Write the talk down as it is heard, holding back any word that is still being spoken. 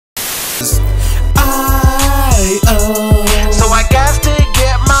So I got to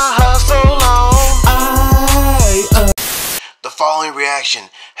get my hustle on. The following reaction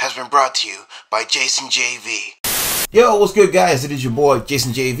has been brought to you by Jason JV. Yo, what's good, guys? It is your boy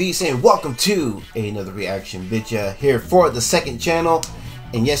Jason JV saying welcome to another reaction video here for the second channel.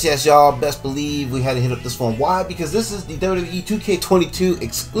 And yes, y'all, best believe we had to hit up this one. Why? Because this is the WWE 2K22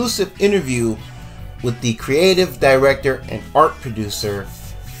 exclusive interview with the creative director and art producer.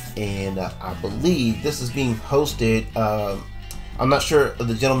 And I believe this is being hosted, I'm not sure of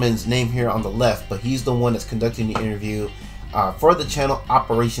the gentleman's name here on the left, but he's the one that's conducting the interview for the channel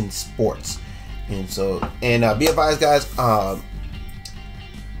Operation Sports. And so, be advised, guys,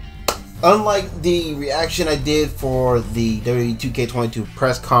 unlike the reaction I did for the WWE 2K22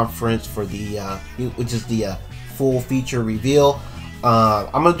 press conference for the which is the full feature reveal,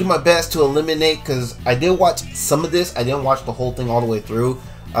 I'm gonna do my best to eliminate, because I did watch some of this. I didn't watch the whole thing all the way through.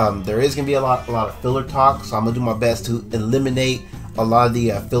 There is gonna be a lot of filler talk, so I'm gonna do my best to eliminate a lot of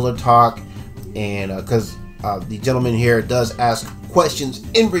the filler talk, and because the gentleman here does ask questions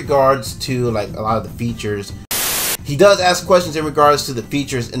in regards to like a lot of the features. He does ask questions in regards to the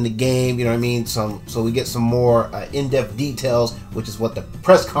features in the game, you know what I mean? So we get some more in-depth details, which is what the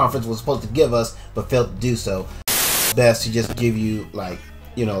press conference was supposed to give us, but failed to do so. Best to just give you, like,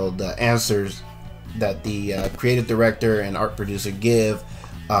 you know, the answers that the creative director and art producer give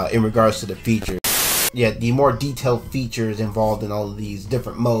in regards to the features. Yeah, the more detailed features involved in all of these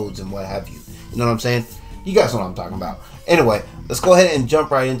different modes and what have you. You know what I'm saying? You guys know what I'm talking about. Anyway, let's go ahead and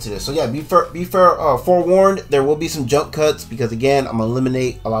jump right into this. So yeah, be forewarned, there will be some jump cuts, because again, I'm gonna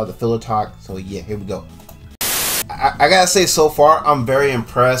eliminate a lot of the filler talk. So yeah, here we go. I gotta say, so far I'm very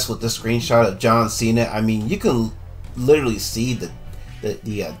impressed with the screenshot of John Cena. I mean, you can literally see the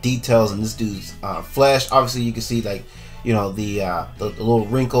details in this dude's flesh. Obviously, you can see, like, you know, the little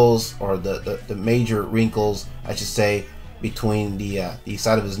wrinkles, or the major wrinkles, I should say, between the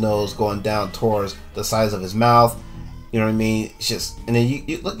side of his nose going down towards the sides of his mouth. You know what I mean? It's just, and then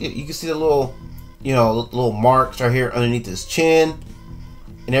you look, you can see the little, you know, little marks right here underneath his chin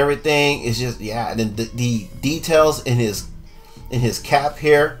and everything. It's just, yeah. And then the details in his cap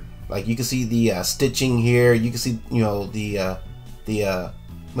here, like you can see the stitching here. You can see, you know, the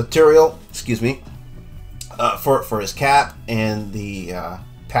material, excuse me, for his cap, and the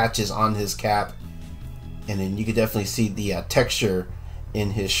patches on his cap. And then you can definitely see the texture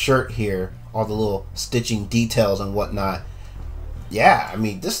in his shirt here, all the little stitching details and whatnot. Yeah, I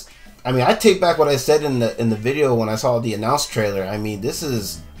mean, I take back what I said in the video when I saw the announced trailer. I mean, this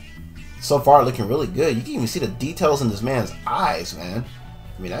is so far looking really good. You can even see the details in this man's eyes, man.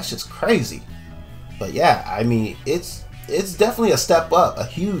 I mean, that's just crazy. But yeah, I mean, it's definitely a step up, a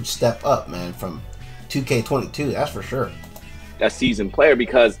huge step up, man, from 2K22. That's for sure. A seasoned player,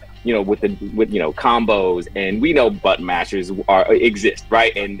 because, you know, with you know, combos, and we know button mashers exist,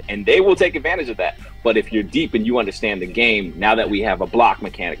 right? And they will take advantage of that. But if you're deep and you understand the game, now that we have a block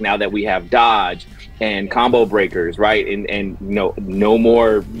mechanic, now that we have dodge and combo breakers, right? And you know, no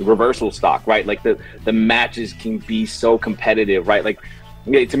more reversal stock, right? Like the matches can be so competitive, right? Like,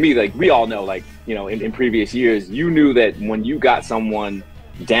 to me, like, we all know, like, you know, in previous years, you knew that when you got someone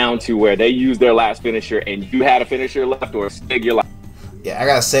down to where they used their last finisher and you had a finisher left, or a stig, you're like, yeah, I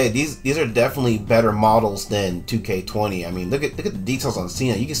gotta say, these are definitely better models than 2K20. I mean, look at the details on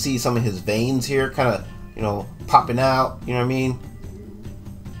Cena. You can see some of his veins here, kind of, you know, popping out. You know what I mean?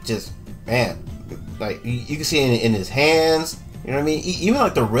 Just, man, like you can see it in his hands. You know what I mean? Even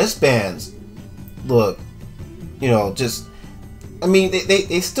like the wristbands look, you know, just, I mean,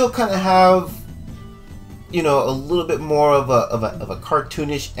 they still kind of have, you know, a little bit more of a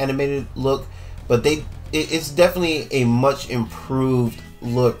cartoonish animated look, but it's definitely a much improved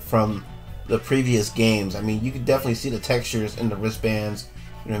look from the previous games. I mean, you can definitely see the textures in the wristbands.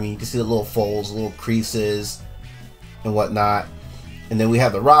 You know what I mean? You can see the little folds, little creases, and whatnot. And then we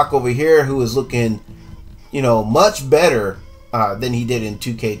have The Rock over here, who is looking, you know, much better than he did in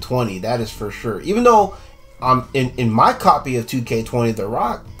 2K20. That is for sure. Even though in my copy of 2K20, The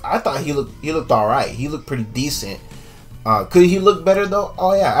Rock, I thought he looked all right. He looked pretty decent. Could he look better though?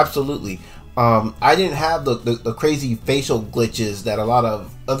 Oh yeah, absolutely. I didn't have the crazy facial glitches that a lot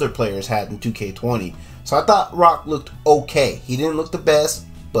of other players had in 2K20. So I thought Rock looked okay. He didn't look the best,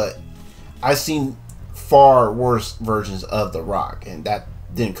 but I've seen far worse versions of The Rock, and that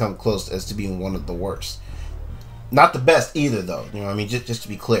didn't come close as to being one of the worst. Not the best either, though. You know what I mean? Just to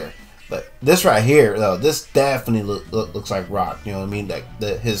be clear. But this right here, though, this definitely looks like Rock. You know what I mean? Like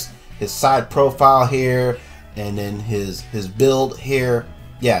his side profile here, and then his build here.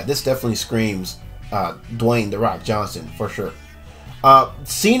 Yeah, this definitely screams Dwayne The Rock Johnson for sure.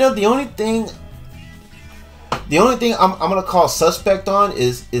 Cena, the only thing I'm gonna call suspect on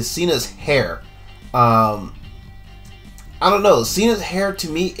is Cena's hair. I don't know. Cena's hair, to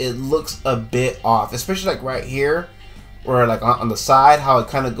me, it looks a bit off, especially like right here, where like on the side, how it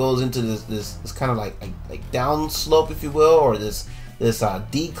kind of goes into this kind of like down slope, if you will, or this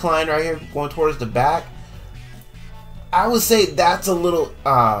decline right here going towards the back. I would say that's a little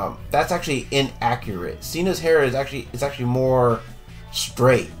that's actually inaccurate. Cena's hair is actually more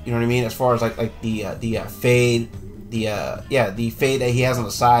straight. You know what I mean? As far as like the fade, the fade that he has on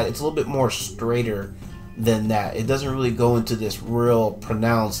the side, it's a little bit more straighter than that. It doesn't really go into this real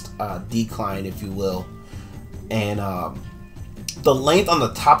pronounced decline, if you will. And the length on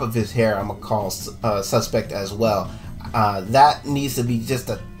the top of his hair, I'm gonna call suspect as well. That needs to be just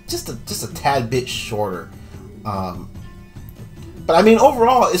a tad bit shorter. But I mean,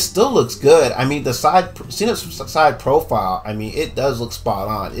 overall, it still looks good. I mean, Cena's side profile, I mean, it does look spot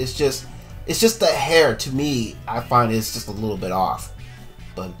on. It's just the hair, to me, I find it's just a little bit off.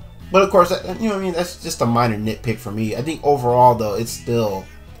 But of course, you know what I mean, that's just a minor nitpick for me. I think overall, though, it still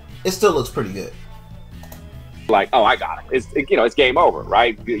looks pretty good. Like, oh, I got it. It's game over,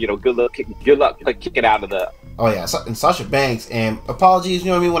 right? You know, good luck kicking out of the. Oh yeah, and Sasha Banks, and apologies, you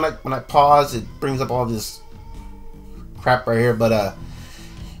know what I mean, when I pause, it brings up all this crap right here, but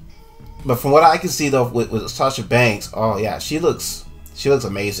from what I can see though with Sasha Banks, oh yeah, she looks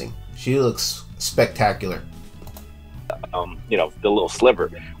amazing. She looks spectacular. You know, the little sliver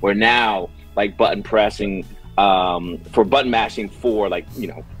where now like button pressing for button mashing for like, you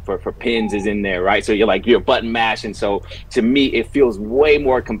know, for pins is in there, right? So you're button mashing. So to me, it feels way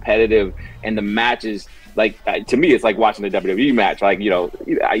more competitive, and the matches, like to me, it's like watching a WWE match. Like, you know,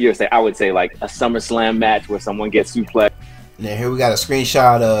 I would say like a SummerSlam match where someone gets suplexed. And then here we got a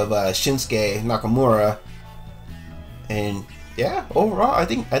screenshot of Shinsuke Nakamura, and yeah, overall, I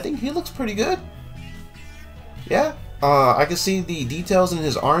think he looks pretty good. Yeah, I can see the details in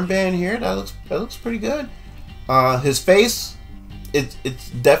his armband here. That looks pretty good. His face, it's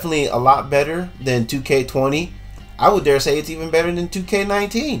definitely a lot better than 2K20. I would dare say it's even better than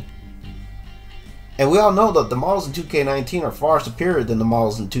 2K19. And we all know that the models in 2K19 are far superior than the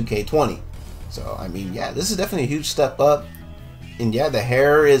models in 2K20. So, I mean, yeah, this is definitely a huge step up. And yeah, the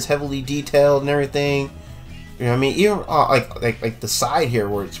hair is heavily detailed and everything. You know what I mean? Even like the side here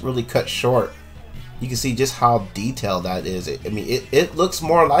where it's really cut short, you can see just how detailed that is. I mean, it looks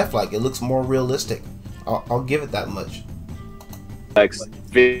more lifelike. It looks more realistic. I'll give it that much. Like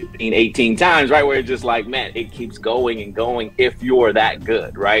 15, 18 times, right? Where it's just like, man, it keeps going and going if you're that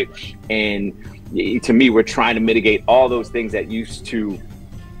good, right? And to me, we're trying to mitigate all those things that used to,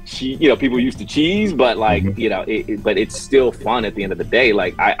 people used to cheese, but like, but it's still fun at the end of the day.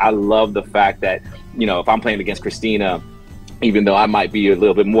 Like, I love the fact that, you know, if I'm playing against Christina, even though I might be a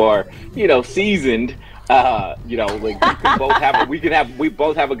little bit more, seasoned, like we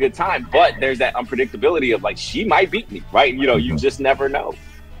both have a good time, but there's that unpredictability of like, she might beat me, right? You just never know.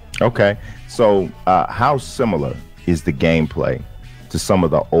 Okay. So how similar is the gameplay to some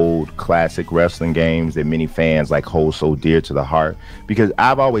of the old classic wrestling games that many fans like hold so dear to the heart? Because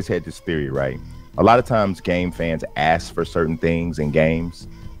I've always had this theory, right? A lot of times game fans ask for certain things in games,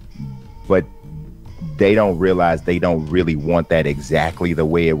 but they don't realize they don't really want that exactly the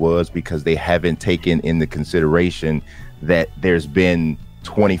way it was, because they haven't taken into consideration that there's been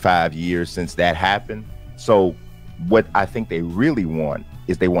 25 years since that happened. So what I think they really want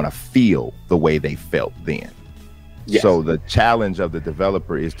is they want to feel the way they felt then. Yes. So the challenge of the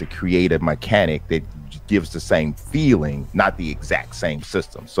developer is to create a mechanic that gives the same feeling, not the exact same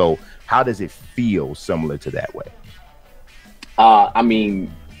system. So how does it feel similar to that way? I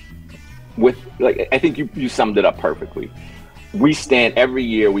mean, I think you summed it up perfectly. We stand every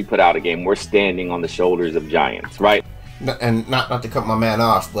year we put out a game, we're standing on the shoulders of giants, right? And not to cut my man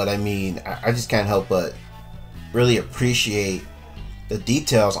off, but I mean, I just can't help but really appreciate the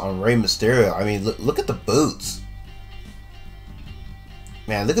details on Rey Mysterio. I mean, look at the boots.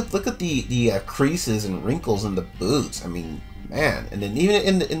 Man, look at the creases and wrinkles in the boots. I mean, man, and then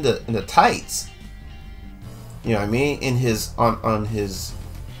even in the tights. You know what I mean? In his on his,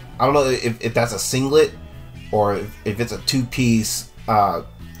 I don't know if that's a singlet or if it's a two-piece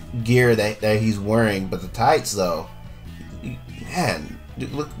gear that he's wearing, but the tights though, man,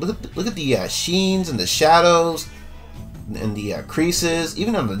 look at the sheens and the shadows and the creases,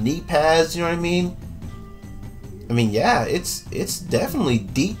 even on the knee pads. You know what I mean? I mean, yeah, it's definitely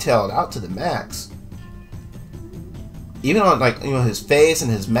detailed out to the max. Even on, like, his face and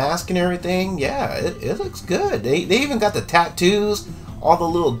his mask and everything, yeah, it looks good. They even got the tattoos, all the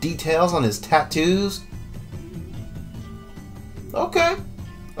little details on his tattoos. Okay.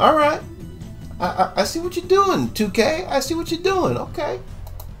 All right. I see what you're doing, 2K. I see what you're doing. Okay.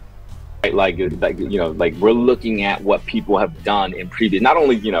 Like you know, like we're looking at what people have done in previous, not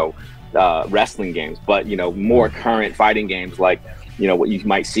only, you know, wrestling games, but, you know, more current fighting games, like, you know, what you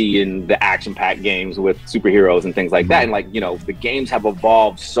might see in the action-packed games with superheroes and things like that. And, like, you know, the games have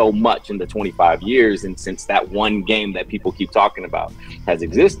evolved so much in the 25 years, and since that one game that people keep talking about has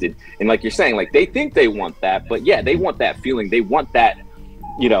existed. And like you're saying, like, they think they want that, but yeah, they want that feeling. They want that,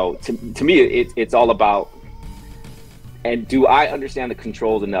 you know, to me, it's all about, and do I understand the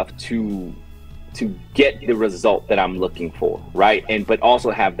controls enough to get the result that I'm looking for, right? And but also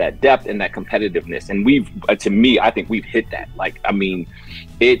have that depth and that competitiveness. And we've, to me, I think we've hit that. Like, I mean,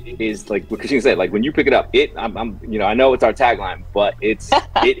 it is like what Christine said. Like when you pick it up, I'm you know, I know it's our tagline, but it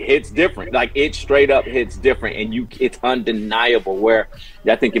hits different. Like it straight up hits different, and it's undeniable. Where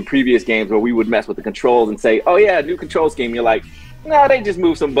I think in previous games where we would mess with the controls and say, oh yeah, new control scheme, you're like, no, they just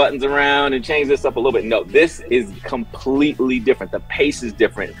move some buttons around and change this up a little bit. No, this is completely different. The pace is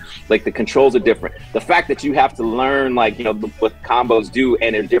different. Like the controls are different. The fact that you have to learn, like, you know, what combos do,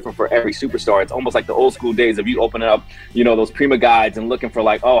 and they're different for every superstar. It's almost like the old school days of you opening up, you know, those Prima guides and looking for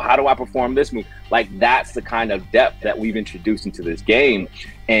like, oh, how do I perform this move? Like that's the kind of depth that we've introduced into this game.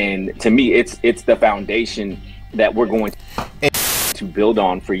 And to me, it's the foundation that we're going to build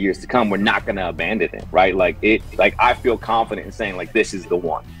on for years to come. We're not going to abandon it, right? Like I feel confident in saying like this is the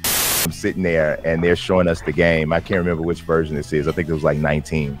one. I'm sitting there and they're showing us the game. I can't remember which version this is. I think it was like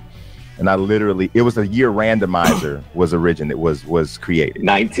 19. And I literally, it was a year randomizer was created.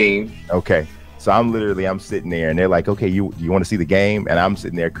 19. Okay. So I'm sitting there and they're like, okay, you want to see the game? And I'm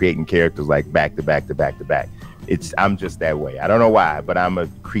sitting there creating characters like back to back to back to back. I'm just that way. I don't know why, but I'm a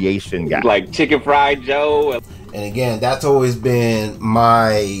creation guy. Like Chicken Fried Joe. And again, that's always been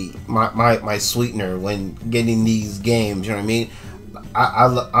my sweetener when getting these games. You know what I mean?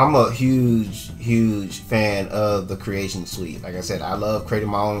 I'm a huge fan of the creation suite. Like I said, I love creating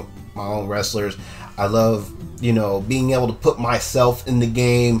my own wrestlers. I love, you know, being able to put myself in the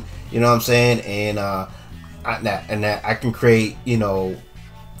game. You know what I'm saying? And that I can create, you know,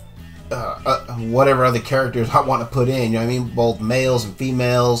 whatever other characters I want to put in. You know what I mean? Both males and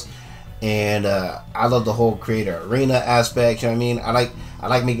females. And I love the whole creator arena aspect. You know what I mean? I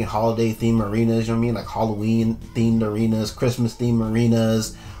like making holiday themed arenas. You know what I mean? Like Halloween themed arenas, Christmas themed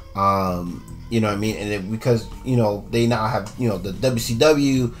arenas. You know what I mean? And it, because, you know, they now have, you know, the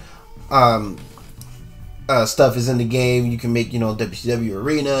WCW stuff is in the game. You can make, you know, WCW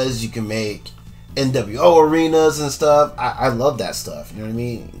arenas. You can make NWO arenas and stuff. I love that stuff. You know what I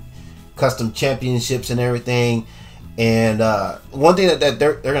mean? Custom championships and everything. And one thing that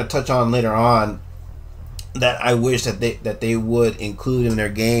they're going to touch on later on that I wish that they would include in their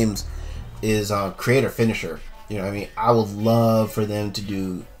games is creator finisher. You know what I mean? I would love for them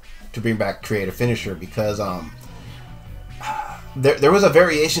to bring back creator finisher, because there was a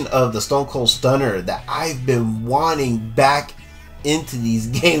variation of the Stone Cold Stunner that I've been wanting back into these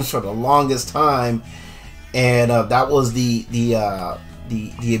games for the longest time, and that was the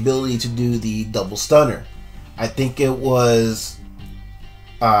ability to do the double stunner. I think it was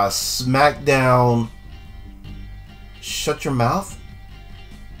SmackDown Shut Your Mouth?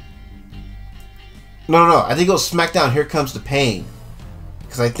 No. I think it was SmackDown Here Comes the Pain.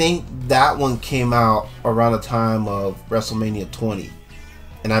 Because I think that one came out around the time of WrestleMania 20.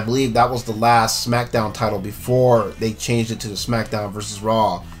 And I believe that was the last SmackDown title before they changed it to the SmackDown vs.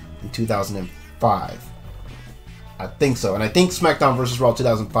 Raw in 2005. I think so. And I think SmackDown vs. Raw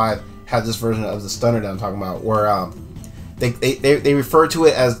 2005 had this version of the stunner that I'm talking about, where they refer to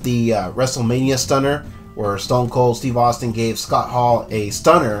it as the WrestleMania stunner, where Stone Cold Steve Austin gave Scott Hall a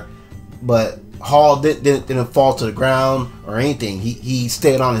stunner, but Hall didn't fall to the ground or anything. He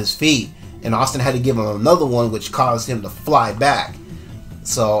stayed on his feet, and Austin had to give him another one, which caused him to fly back.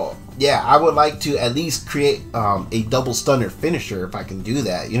 So yeah, I would like to at least create a double stunner finisher if I can do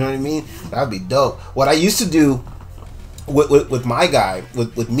that. You know what I mean? That'd be dope. What I used to do with my guy,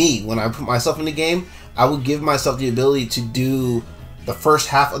 with me, when I put myself in the game, I would give myself the ability to do the first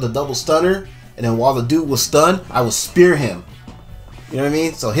half of the double stunner, and then while the dude was stunned, I would spear him. You know what I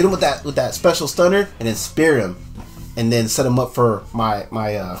mean? So hit him with that special stunner, and then spear him, and then set him up for my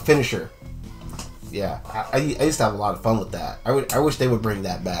finisher. Yeah, I used to have a lot of fun with that. I wish they would bring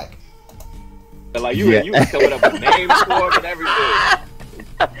that back. Like you were coming up with names for it and everything.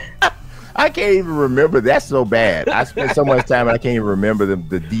 I can't even remember. That's so bad. I spent so much time and I can't even remember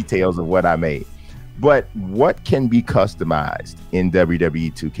the details of what I made. But what can be customized in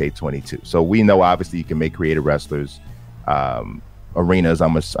WWE 2K22? So we know obviously you can make creative wrestlers, arenas.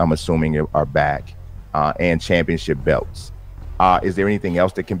 I'm assuming are back, and championship belts. Is there anything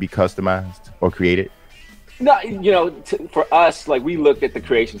else that can be customized or created? No, you know, for us, like we looked at the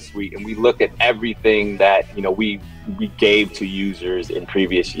creation suite and we looked at everything that, you know, we gave to users in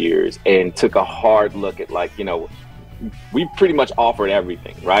previous years and took a hard look at, like, you know, we pretty much offered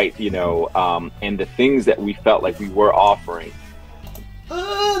everything, right? You know, and the things that we felt like we were offering.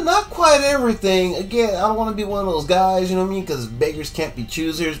 Not quite everything. Again, I don't want to be one of those guys, you know what I mean? Because beggars can't be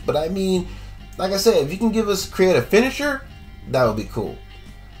choosers. But I mean, like I said, if you can give us create a finisher, that would be cool.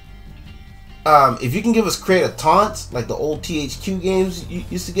 If you can give us create a taunt, like the old THQ games you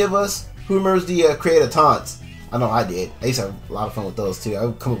used to give us. Who remembers the create a taunts? I know I did. I used to have a lot of fun with those too. I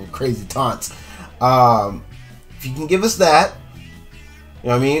would come up with crazy taunts. If you can give us that, you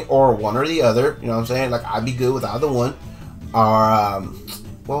know what I mean? Or one or the other, you know what I'm saying? Like, I'd be good with either one. Or,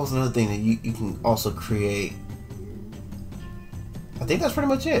 what was another thing that you can also create? I think that's pretty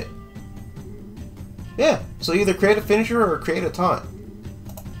much it. Yeah, so either create a finisher or create a taunt.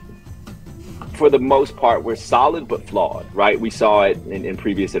 For the most part, we're solid but flawed, right? We saw it in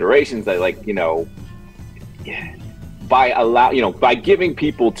previous iterations that, like, you know, by giving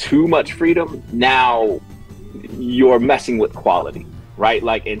people too much freedom, now you're messing with quality, right?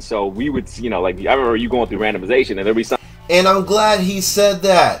 Like, and so we would, you know, like, I remember you going through randomization and there'd be some. And I'm glad he said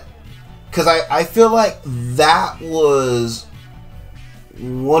that, because I feel like that was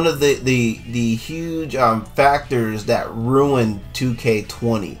one of the huge factors that ruined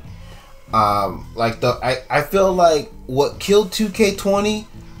 2K20. I feel like what killed 2K20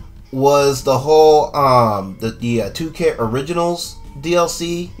 was the whole the 2K Originals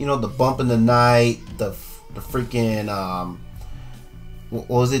DLC. You know, the Bump in the Night, the freaking what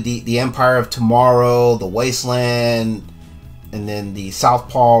was it? The Empire of Tomorrow, the Wasteland, and then the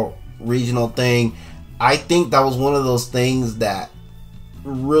Southpaw regional thing. I think that was one of those things that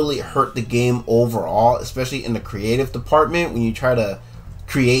really hurt the game overall, especially in the creative department when you try to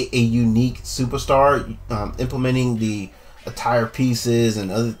create a unique superstar, implementing the attire pieces and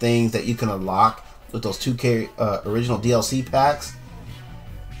other things that you can unlock with those 2K original DLC packs.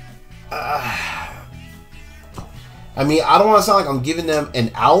 I mean, I don't want to sound like I'm giving them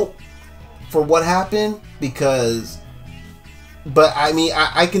an out for what happened, but I mean,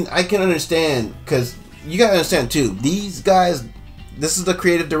 I can understand, because you gotta understand too. These guys, this is the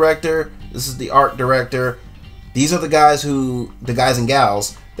creative director, this is the art director. These are the guys and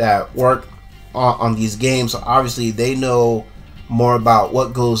gals that work on these games. So obviously they know more about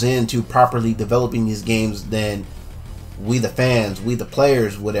what goes into properly developing these games than we the fans, we the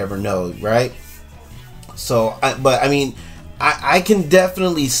players would ever know, right? So, but I mean, I can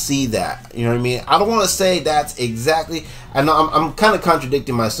definitely see that. You know what I mean? I don't want to say that's exactly. I know I'm kind of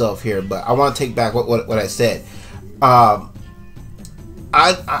contradicting myself here, but I want to take back what I said. I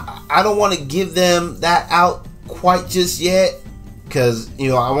don't want to give them that out quite just yet, because, you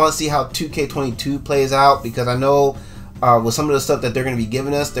know, I want to see how 2K22 plays out, because I know with some of the stuff that they're going to be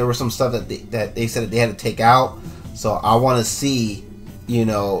giving us, there was some stuff that they said that they had to take out. So I want to see, you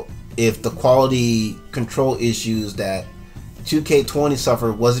know, if the quality control issues that 2K20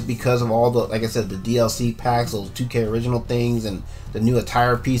 suffered, was it because of all the, like I said, the DLC packs, those 2K original things, and the new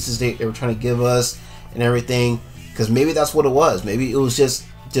attire pieces they were trying to give us and everything? Because maybe that's what it was. Maybe it was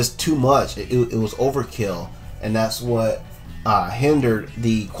just too much. It was overkill, and that's what hindered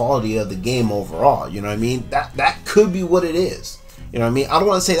the quality of the game overall. You know what I mean? That could be what it is. You know what I mean? I don't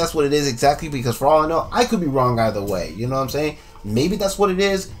want to say that's what it is exactly, because for all I know, I could be wrong either way. You know what I'm saying? Maybe that's what it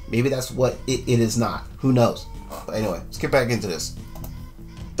is. Maybe that's what it is not. Who knows? But anyway, let's get back into this.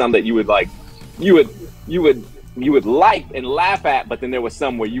 Some that you would like, you would like and laugh at, but then there was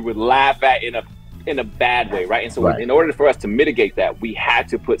some where you would laugh at in a bad way, right? And so in order for us to mitigate that, we had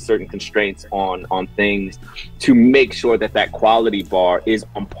to put certain constraints on things to make sure that quality bar is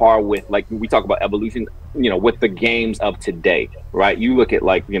on par with, like, we talk about evolution, you know, with the games of today, right? You look at,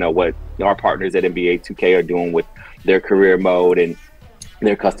 like, you know, what our partners at NBA 2K are doing with their career mode and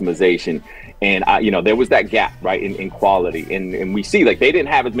their customization. And you know, there was that gap, right, in quality, and we see, like, they didn't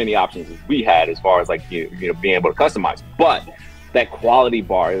have as many options as we had as far as, like, you know, being able to customize. But that quality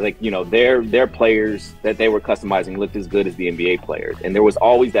bar, like, you know, their players that they were customizing looked as good as the NBA players, and there was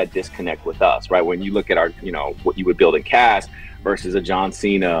always that disconnect with us, right? When you look at our, you know, what you would build in cast versus a John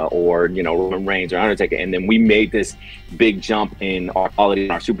Cena or, you know, Roman Reigns or Undertaker, and then we made this big jump in our quality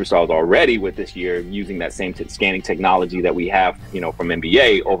and our superstars already with this year, using that same scanning technology that we have, you know, from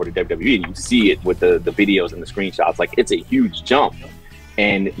NBA over to WWE. You see it with the videos and the screenshots. Like, it's a huge jump,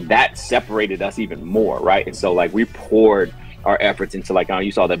 and that separated us even more, right? And so, like, we poured our efforts into, like,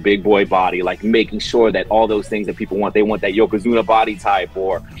 you saw the big boy body, like making sure that all those things that people want, they want that Yokozuna body type,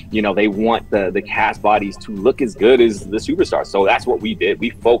 or, you know, they want the cast bodies to look as good as the superstars. So that's what we did.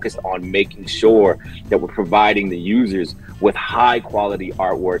 We focused on making sure that we're providing the users with high quality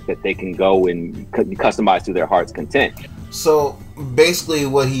artwork that they can go and customize to their heart's content. So basically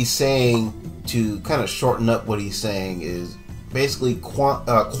what he's saying, to kind of shorten up what he's saying, is basically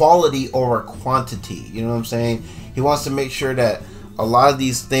quality over quantity. You know what I'm saying? He wants to make sure that a lot of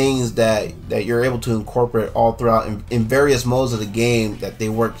these things that you're able to incorporate all throughout in various modes of the game, that they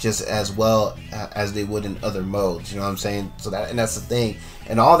work just as well as they would in other modes. You know what I'm saying? So that's the thing.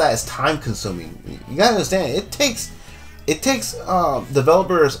 And all that is time consuming. You gotta understand, it takes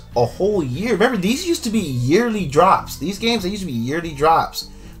developers a whole year. Remember, these used to be yearly drops. These games, they used to be yearly drops,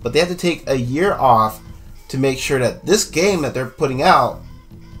 but they had to take a year off to make sure that this game that they're putting out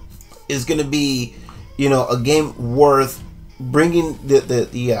is going to be, you know, a game worth bringing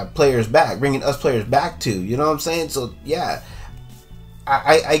the players back, bringing us players back to. You know what I'm saying? So yeah,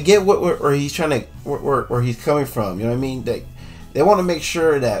 I get where he's trying to, where he's coming from. You know what I mean? They want to make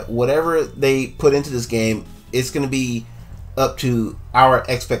sure that whatever they put into this game, it's going to be up to our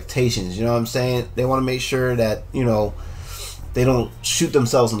expectations. You know what I'm saying? They want to make sure that, you know, they don't shoot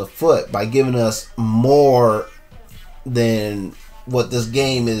themselves in the foot by giving us more than what this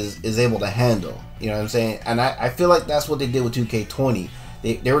game is able to handle. You know what I'm saying? And I feel like that's what they did with 2K20.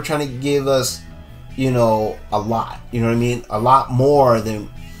 They were trying to give us, you know, a lot. You know what I mean? A lot more than,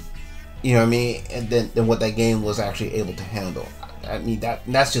 you know what I mean, than what that game was actually able to handle. I mean,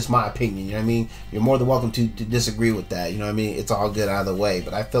 that's just my opinion. You know what I mean? You're more than welcome to disagree with that. You know what I mean? It's all good either way.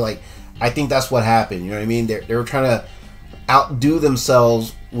 But I think that's what happened. You know what I mean? They were trying to outdo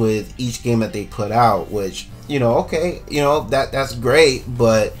themselves with each game that they put out, which, you know, okay, you know, that's great,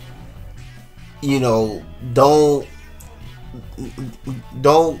 but, you know, don't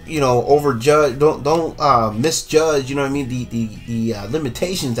you know, overjudge, don't misjudge, you know what I mean, the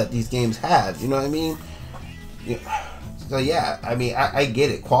limitations that these games have. You know what I mean? So yeah, I mean, I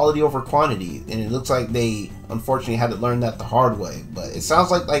get it, quality over quantity, and it looks like they unfortunately had to learn that the hard way, but it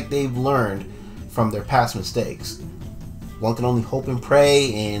sounds like they've learned from their past mistakes. One can only hope and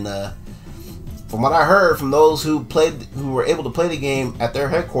pray, and from what I heard from those who were able to play the game at their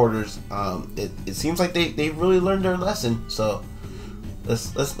headquarters, it seems like they really learned their lesson. So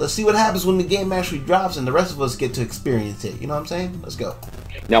let's see what happens when the game actually drops and the rest of us get to experience it. You know what I'm saying? Let's go.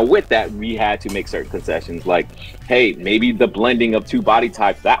 Now with that, we had to make certain concessions, like, hey, maybe the blending of two body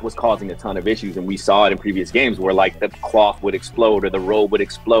types, that was causing a ton of issues, and we saw it in previous games where, like, the cloth would explode or the robe would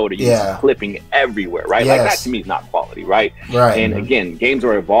explode, or you see clipping everywhere, right? Yes. Like, that to me is not quality, right? Right. And again, games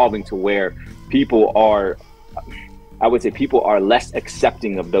are evolving to where people are, I would say, people are less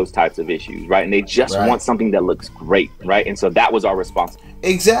accepting of those types of issues, right? And they just want something that looks great, right? And so that was our response.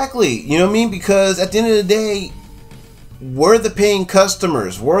 Exactly. You know what I mean? Because at the end of the day, we're the paying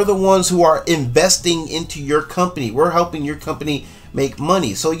customers. We're the ones who are investing into your company. We're helping your company make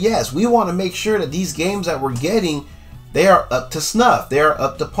money. So yes, we want to make sure that these games that we're getting, they are up to snuff. They are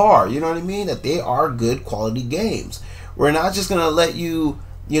up to par. You know what I mean? That they are good quality games. We're not just going to let you,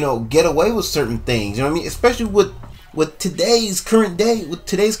 you know, get away with certain things. You know what I mean? Especially with today's current day, with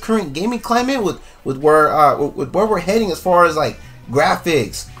today's current gaming climate, with where we're heading as far as like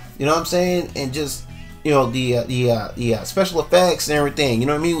graphics. You know what I'm saying? And just, you know, the special effects and everything, you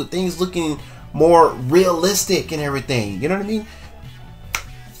know what I mean, with things looking more realistic and everything, you know what I mean.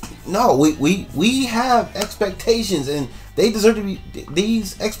 No, we have expectations, and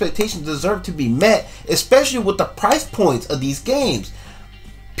these expectations deserve to be met, especially with the price points of these games.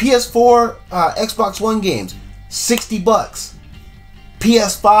 PS4, Xbox One games, $60.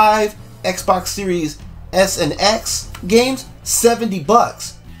 PS5, Xbox Series S and X games,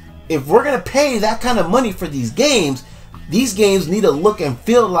 $70. If we're going to pay that kind of money for these games need to look and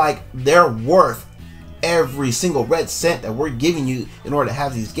feel like they're worth every single red cent that we're giving you in order to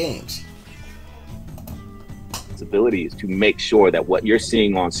have these games. Ability is to make sure that what you're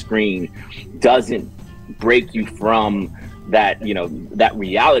seeing on screen doesn't break you from that, you know, that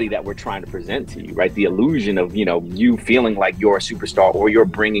reality that we're trying to present to you, right? The illusion of, you know, you feeling like you're a superstar, or you're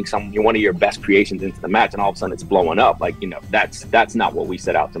bringing one of your best creations into the match, and all of a sudden it's blowing up. Like, you know, that's not what we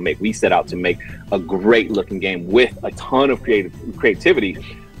set out to make. We set out to make a great looking game with a ton of creativity.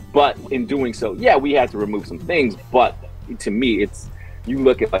 But in doing so, yeah, we had to remove some things. But to me, you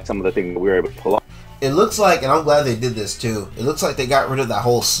look at like some of the things that we were able to pull off. It looks like, and I'm glad they did this too, it looks like they got rid of that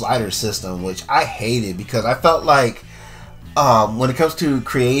whole slider system, which I hated, because I felt like when it comes to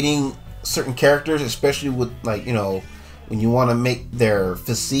creating certain characters, especially with, like, you know, when you want to make their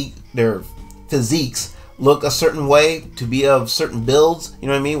physiques look a certain way, to be of certain builds, you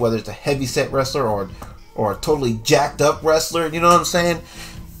know what I mean? Whether it's a heavy set wrestler or a totally jacked up wrestler, you know what I'm saying?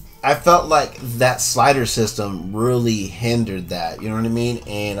 I felt like that slider system really hindered that, you know what I mean?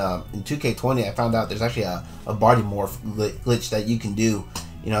 And in 2K20, I found out there's actually a body morph glitch that you can do,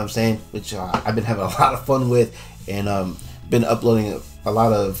 you know what I'm saying? Which I've been having a lot of fun with, and been uploading a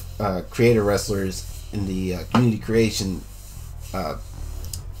lot of creator wrestlers in the community creation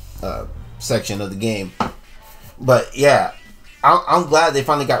section of the game. But yeah, I'm glad they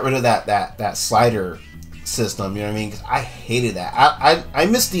finally got rid of that slider system, you know what I mean? Because I hated that. I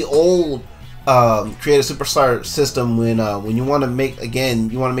miss the old creative superstar system when you want to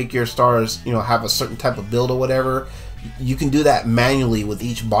make your stars, you know, have a certain type of build or whatever. You can do that manually with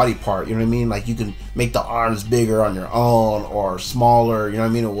each body part, you know what I mean? Like you can make the arms bigger on your own or smaller, you know what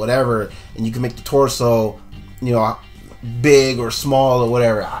I mean, or whatever, and you can make the torso, you know, big or small or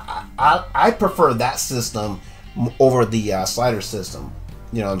whatever. I prefer that system over the slider system,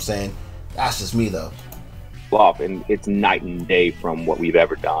 you know what I'm saying? That's just me though. Off, and it's night and day from what we've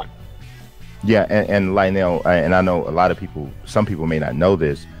ever done. Yeah, and Lionel, and I know a lot of people, some people may not know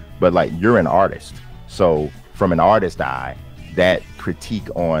this, but like you're an artist, so from an artist eye, that critique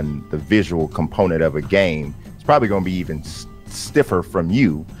on the visual component of a game is probably going to be even stiffer from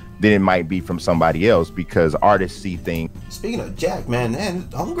you than it might be from somebody else, because artists see things. Speaking of Jack, man,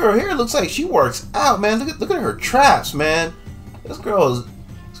 homegirl here looks like she works out, man. Look at her traps, man. This girl's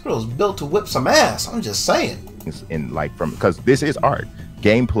built to whip some ass. I'm just saying. In like because this is art.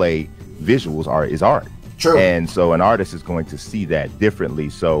 Gameplay, visuals is art. True. And so an artist is going to see that differently.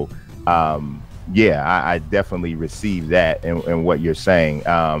 So yeah, I definitely receive that and what you're saying.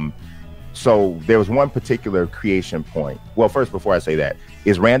 So there was one particular creation point. Well, first, before I say that,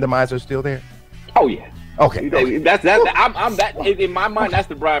 is randomizer still there? Oh yeah. Okay. That's I'm that in my mind. That's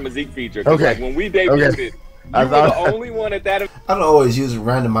the Brian Mazik feature. Okay. Like when we debuted it, you were the only one at that. I don't always use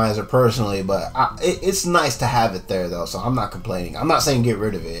randomizer personally, but it's nice to have it there though. So I'm not complaining. I'm not saying get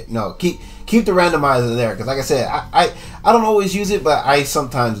rid of it. No, keep the randomizer there, because like I said, I don't always use it, but I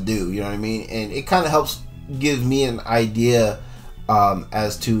sometimes do. You know what I mean? And it kind of helps give me an idea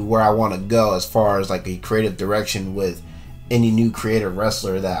as to where I want to go as far as like a creative direction with any new creative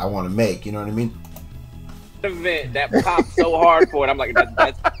wrestler that I want to make. You know what I mean? Event that popped so hard for it. I'm like, that's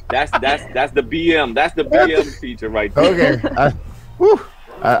the BM. That's the BM feature right there.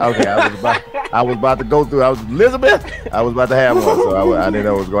 Okay. I was about to go through. Elizabeth. I was about to have one, so I didn't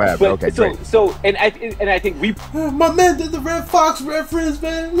know what was going to happen. But, okay, so, great. So I think we. My man did the Red Fox reference,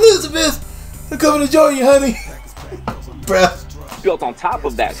 man. Elizabeth, I'm coming to join you, honey. Bruh. Built on top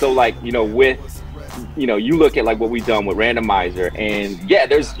of that. So like, you know, you look at like what we've done with randomizer, and yeah,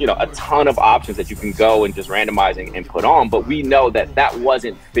 there's, you know, a ton of options that you can go and just randomizing and put on, but we know that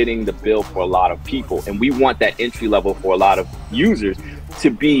wasn't fitting the bill for a lot of people, and we want that entry level for a lot of users to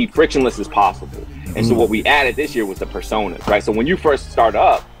be frictionless as possible. And so what we added this year was the personas, right? So when you first start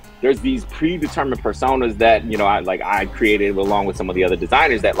up, there's these predetermined personas that, you know, I created along with some of the other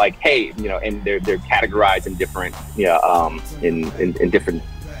designers that like, hey, you know, and they're categorized in different, in different,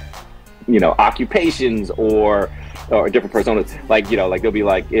 you know, occupations or different personas. Like, you know, like they'll be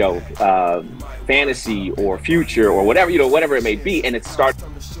like, you know, fantasy or future or whatever, you know, whatever it may be, and it starts.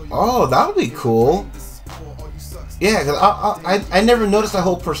 Oh, that would be cool. Yeah, because I never noticed that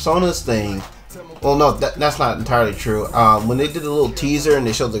whole personas thing. Well, no, that's not entirely true. When they did a little teaser and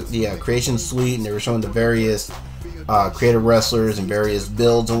they showed the creation suite and they were showing the various creative wrestlers and various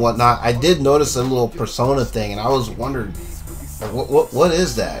builds and whatnot, I did notice a little persona thing, and I was wondering, like, what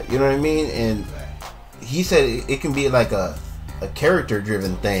is that? You know what I mean? And he said it can be like a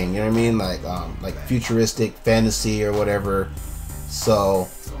character-driven thing. You know what I mean? Like futuristic fantasy or whatever. So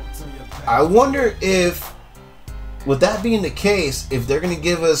I wonder if, with that being the case, if they're gonna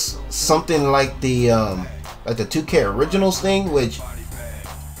give us something like the 2K Originals thing, which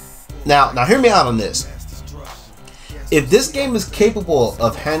now hear me out on this. If this game is capable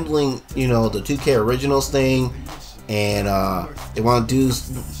of handling, you know, the 2K Originals thing, and they want to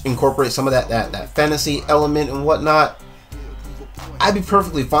incorporate some of that fantasy element and whatnot, I'd be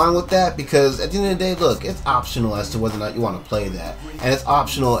perfectly fine with that, because at the end of the day, look, it's optional as to whether or not you want to play that, and it's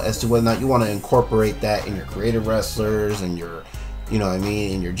optional as to whether or not you want to incorporate that in your creative wrestlers and your, you know what I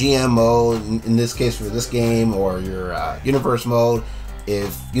mean, in your GM mode, in this case for this game, or your universe mode,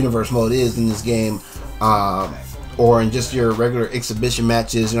 if universe mode is in this game, or in just your regular exhibition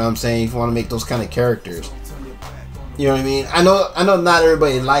matches, you know what I'm saying, if you want to make those kind of characters. You know what I mean? I know not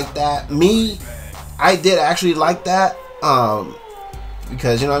everybody liked that. Me, I did actually like that.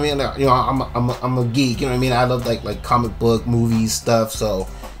 Because, you know what I mean, you know, I'm a geek, you know what I mean, I love like comic book movies stuff, so,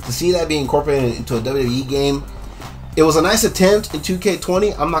 to see that being incorporated into a WWE game, it was a nice attempt in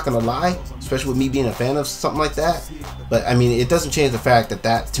 2K20. I'm not gonna lie, especially with me being a fan of something like that. But I mean, it doesn't change the fact that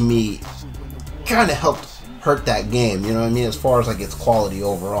that to me kind of helped hurt that game. You know what I mean? As far as like its quality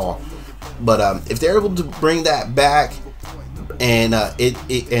overall. But if they're able to bring that back, and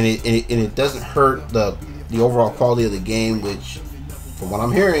it doesn't hurt the overall quality of the game, which from what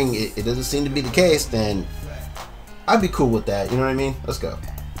I'm hearing, it doesn't seem to be the case, then I'd be cool with that. You know what I mean? Let's go.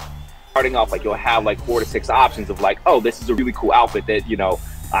 Starting off, like, you'll have like 4 to 6 options of like, oh, this is a really cool outfit that, you know,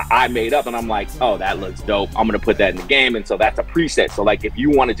 I made up, and I'm like, oh, that looks dope, I'm gonna put that in the game. And so that's a preset. So like, if you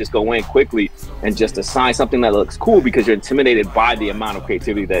want to just go in quickly and just assign something that looks cool because you're intimidated by the amount of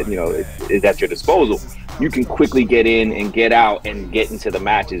creativity that, you know, is at your disposal, you can quickly get in and get out and get into the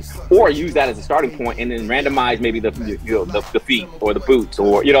matches, or use that as a starting point and then randomize maybe the feet or the boots,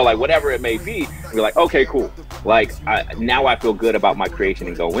 or, you know, like whatever it may be. And you're like, okay, cool, like now I feel good about my creation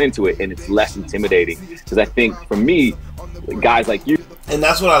and go into it, and it's less intimidating. Because I think for me, guys like you, and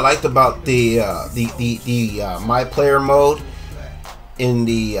that's what I liked about the my player mode in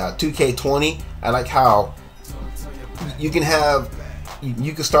the 2K20. I like how you can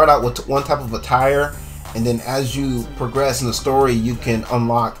start out with one type of attire, and then as you progress in the story, you can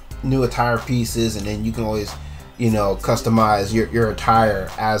unlock new attire pieces, and then you can always, you know, customize your attire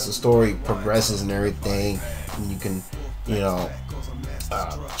as the story progresses and everything. And you can, you know,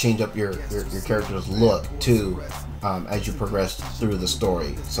 change up your character's look too, as you progress through the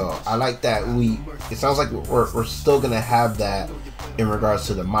story. So I like that. It sounds like we're still gonna have that in regards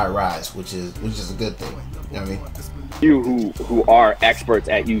to the My Rise, which is a good thing. You know what I mean? You who are experts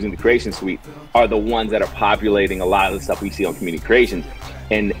at using the creation suite are the ones that are populating a lot of the stuff we see on community creations,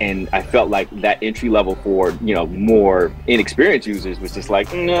 and I felt like that entry level for, you know, more inexperienced users was just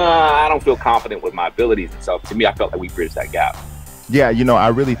like, nah, I don't feel confident with my abilities. And so to me, I felt like we bridged that gap. Yeah, you know, I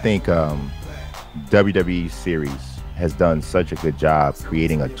really think WWE Series has done such a good job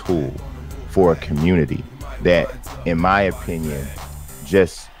creating a tool for a community that, in my opinion,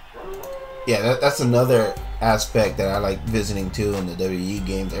 just... Yeah, that's another aspect that I like visiting too in the WWE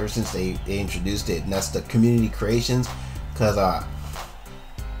games ever since they introduced it, and that's the community creations. Because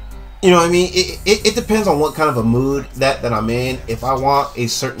you know what I mean, it depends on what kind of a mood that I'm in. If I want a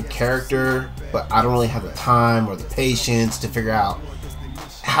certain character but I don't really have the time or the patience to figure out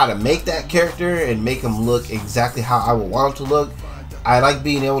how to make that character and make them look exactly how I would want them to look, I like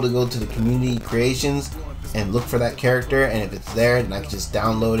being able to go to the community creations and look for that character, and if it's there, then I can just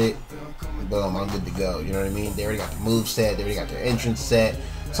download it. Boom, I'm good to go. You know what I mean? They already got the move set, they already got their entrance set.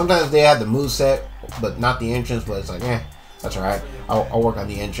 Sometimes they have the move set but not the entrance, but it's like, that's alright, I'll work on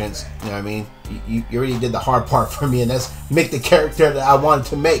the entrance. You know what I mean? You already did the hard part for me, and that's make the character that I wanted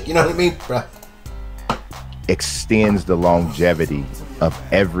to make. You know what I mean, bruh? Extends the longevity of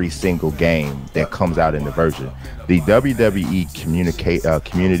every single game that comes out in the version. The WWE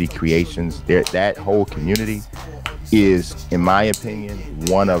community creations, that whole community is, in my opinion,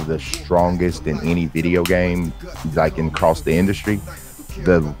 one of the strongest in any video game, like across the industry.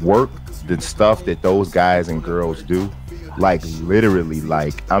 The work, the stuff that those guys and girls do, like literally,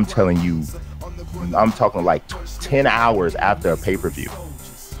 like I'm telling you, I'm talking like 10 hours after a pay-per-view,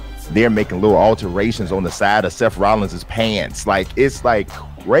 they're making little alterations on the side of Seth Rollins' pants. Like, it's like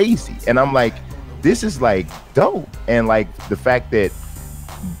crazy. And I'm like, this is like dope. And like the fact that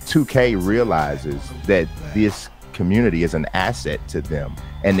 2K realizes that this community is an asset to them,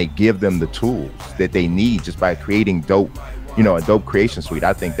 and they give them the tools that they need just by creating dope, you know, a dope creation suite.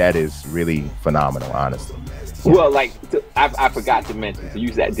 I think that is really phenomenal, honestly. Well, like, I forgot to mention, to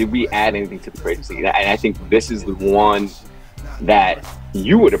use that, did we add anything to the creation suite? And I think this is the one that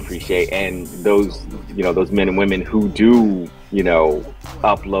you would appreciate, and those, you know, those men and women who do, you know,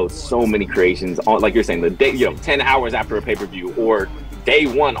 upload so many creations on, like you're saying, the day, you know, 10 hours after a pay-per-view or day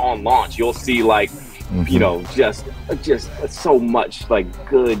one on launch, you'll see like, you know, just so much like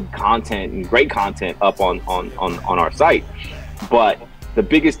good content and great content up on our site. But the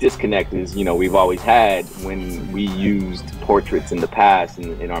biggest disconnect is, you know, we've always had when we used portraits in the past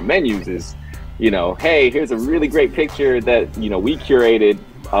in our menus is, you know, hey, here's a really great picture that, you know, we curated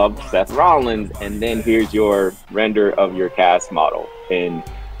of Seth Rollins, and then here's your render of your cast model. And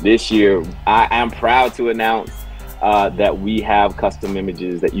this year, I am proud to announce that we have custom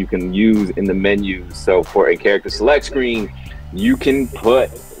images that you can use in the menus. So for a character select screen, you can put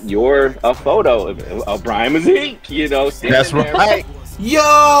a photo of Brian Mazik, you know. That's right. Yo,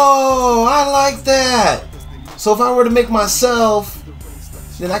 I like that. So if I were to make myself,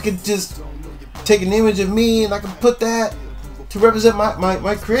 then I could just take an image of me and I can put that to represent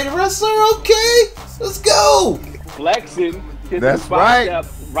my creative wrestler. Okay, let's go. Flexing. That's right.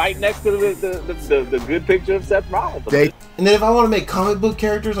 Right next to the good picture of Seth Rollins. And then if I want to make comic book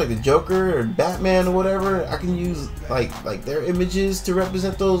characters like the Joker or Batman or whatever, I can use like their images to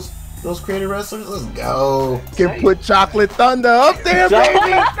represent those creative wrestlers. Let's go. Can put Chocolate Thunder up there,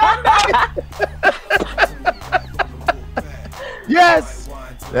 baby. Yes,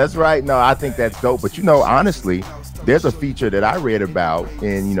 that's right. No, I think that's dope. But honestly, there's a feature that I read about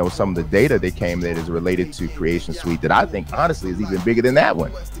in some of the data that came that is related to Creation Suite that I think honestly is even bigger than that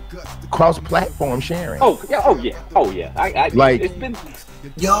one. Cross-platform sharing. Oh yeah. It's been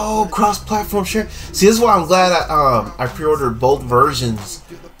cross-platform sharing. See, this is why I'm glad I pre-ordered both versions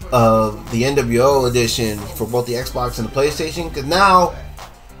of the NWO edition for both the Xbox and the PlayStation, because now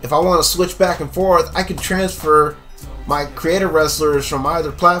if I want to switch back and forth, I can transfer my creative wrestlers from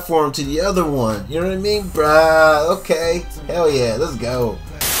either platform to the other one. You know what I mean? Bruh, okay. Hell yeah, let's go.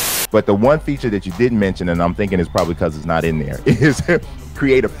 But the one feature that you didn't mention, and I'm thinking it's probably because it's not in there, is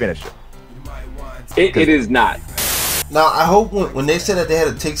create a finisher. It is not. Now, I hope when they said that they had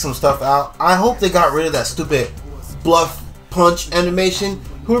to take some stuff out, I hope they got rid of that stupid bluff punch animation.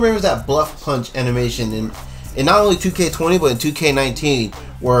 Who remembers that bluff punch animation in not only 2K20 but in 2K19,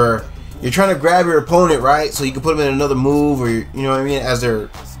 where you're trying to grab your opponent, right? So you can put them in another move, or you know what I mean, as they're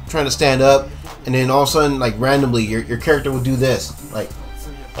trying to stand up, and then all of a sudden, like randomly, your character will do this, like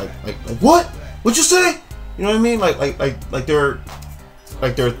what? What'd you say? You know what I mean? Like they're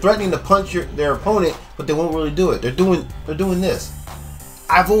threatening to punch their opponent, but they won't really do it. They're doing this.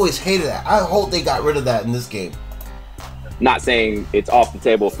 I've always hated that. I hope they got rid of that in this game. Not saying it's off the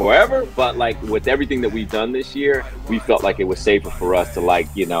table forever, but like with everything that we've done this year, we felt like it was safer for us to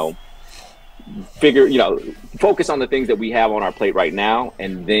focus on the things that we have on our plate right now,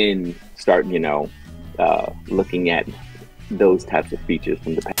 and then start, looking at those types of features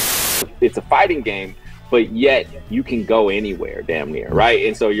from the past. It's a fighting game, but yet you can go anywhere damn near, right?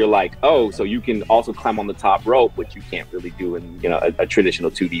 And so you're like, oh, so you can also climb on the top rope, which you can't really do in a traditional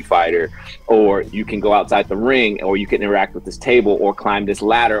 2D fighter, or you can go outside the ring, or you can interact with this table, or climb this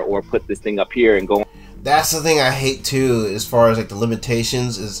ladder, or put this thing up here and go. That's the thing I hate too, as far as like the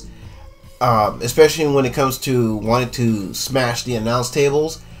limitations is, especially when it comes to wanting to smash the announce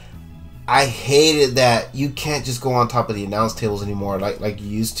tables. I hated that you can't just go on top of the announce tables anymore like you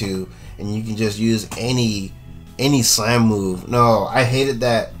used to, and you can just use any slam move. No, I hated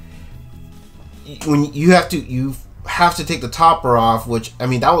that when you have to take the topper off, which I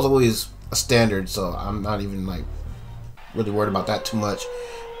mean that was always a standard, so I'm not even like really worried about that too much.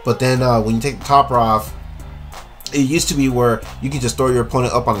 But then when you take the topper off, it used to be where you can just throw your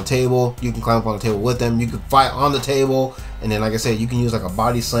opponent up on the table. You can climb up on the table with them. You can fight on the table, and then, like I said, you can use like a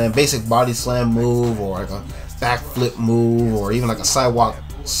body slam, basic body slam move, or like a backflip move, or even like a sidewalk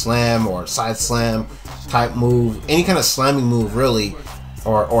slam or side slam type move. Any kind of slamming move, really,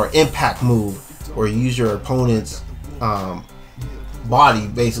 or impact move, where you use your opponent's body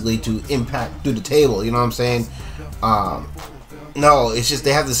basically to impact through the table. You know what I'm saying? No, it's just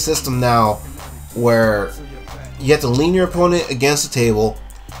they have this system now where you have to lean your opponent against the table,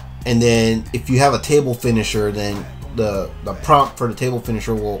 and then if you have a table finisher, then the prompt for the table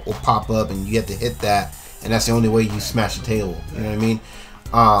finisher will pop up, and you have to hit that, and that's the only way you smash the table. You know what I mean?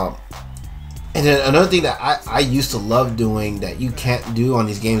 And then another thing that I used to love doing that you can't do on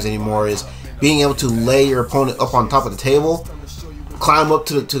these games anymore is being able to lay your opponent up on top of the table, climb up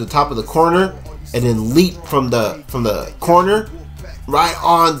to the top of the corner, and then leap from the corner right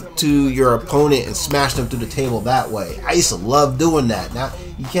on to your opponent and smash them through the table that way. I used to love doing that. Now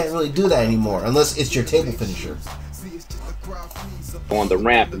you can't really do that anymore unless it's your table finisher. On the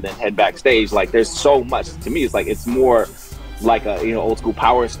ramp and then head backstage, like there's so much. To me, it's like it's more like a old school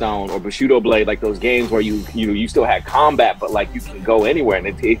Power Stone or Bushido Blade, like those games where you still had combat, but like you can go anywhere,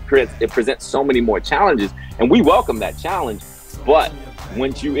 and it presents so many more challenges, and we welcome that challenge. But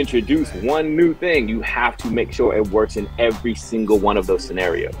once you introduce one new thing, you have to make sure it works in every single one of those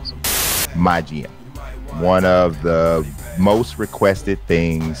scenarios. My GM, one of the most requested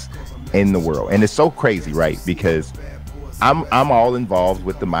things in the world, and it's so crazy, right? Because I'm all involved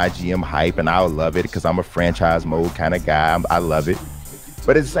with the My GM hype, and I love it because I'm a franchise mode kind of guy. I love it,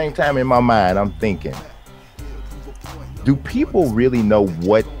 but at the same time, in my mind, I'm thinking, do people really know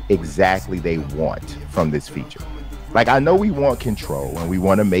what exactly they want from this feature? Like, I know we want control, and we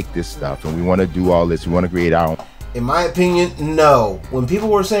want to make this stuff, and we want to do all this. We want to create our own. In my opinion, no. When people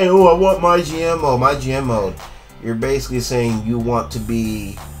were saying, "Oh, I want my GM mode," you're basically saying you want to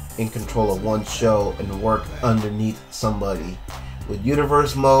be in control of one show and work underneath somebody. With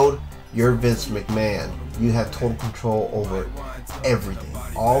Universe mode, you're Vince McMahon. You have total control over everything.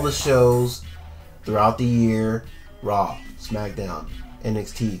 All the shows throughout the year: Raw, SmackDown,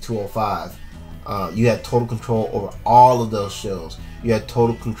 NXT, 205. You had total control over all of those shows. You had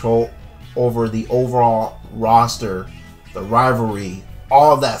total control over the overall roster, the rivalry,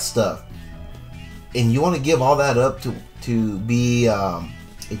 all of that stuff. And you want to give all that up to be a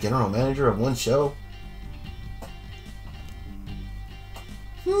general manager of one show?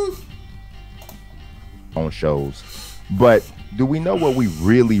 On shows. But do we know what we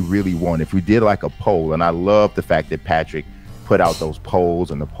really, really want? If we did like a poll, and I love the fact that Patrick put out those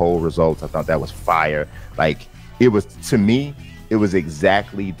polls and the poll results. I thought that was fire. Like, it was, to me, it was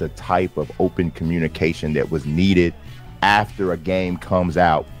exactly the type of open communication that was needed after a game comes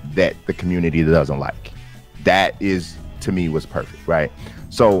out that the community doesn't like. That is, to me, was perfect, right?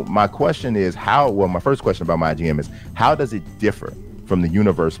 So my question is my first question about my GM is, how does it differ from the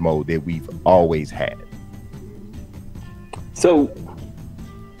universe mode that we've always had? So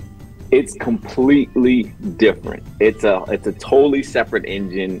it's completely different. It's a totally separate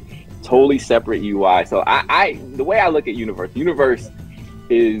engine, totally separate UI. So the way I look at universe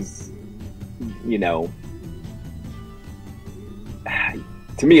is, you know,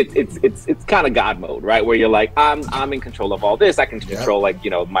 to me it's kind of God mode, right? Where you're like, I'm in control of all this. I can control, like,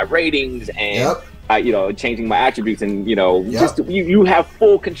 you know, my ratings and you know, changing my attributes, and, you know, just you have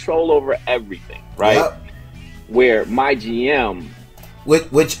full control over everything, right? Where my GM,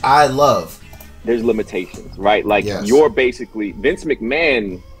 which I love, there's limitations, right? Like, you're basically, Vince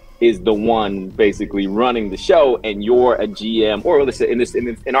McMahon is the one basically running the show, and you're a GM, or listen,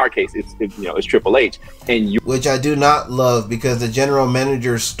 in our case, it's you know, it's Triple H, and you, which I do not love, because the general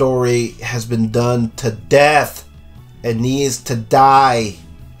manager story has been done to death and needs to die.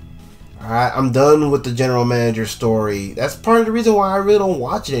 All right, I'm done with the general manager story. That's part of the reason why I really don't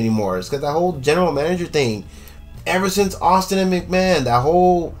watch it anymore. It's because that whole general manager thing, ever since Austin and McMahon, that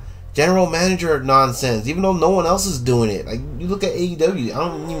whole general manager nonsense, even though no one else is doing it. Like, you look at AEW, I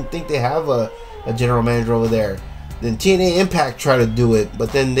don't even think they have a general manager over there. Then TNA Impact tried to do it,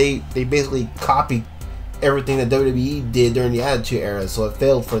 but then they basically copied everything that WWE did during the Attitude Era, so it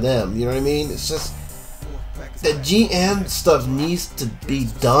failed for them. You know what I mean? It's just, the GM stuff needs to be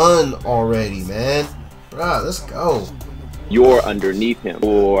done already, man. Bruh, let's go. You're underneath him,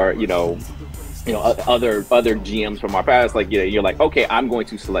 or, you know, other GMs from our past, like, you know, you're like, okay, I'm going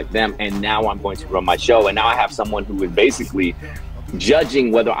to select them, and now I'm going to run my show, and now I have someone who is basically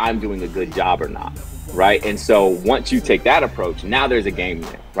judging whether I'm doing a good job or not, right? And so once you take that approach, now there's a game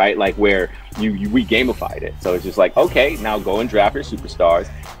there, right? Like, where we gamified it. So it's just like, okay, now go and draft your superstars,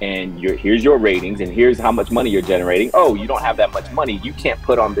 and here's your ratings, and here's how much money you're generating. Oh, you don't have that much money, you can't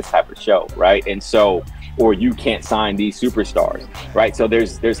put on this type of show, right? And so, or you can't sign these superstars, right? So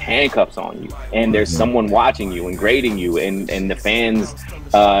there's handcuffs on you, and there's someone watching you and grading you, and the fans,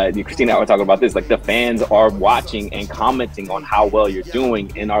 Christina and I were talking about this, like, the fans are watching and commenting on how well you're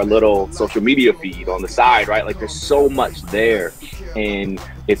doing in our little social media feed on the side, right? Like, there's so much there. And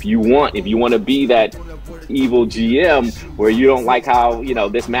if you want to be that evil GM where you don't like how, you know,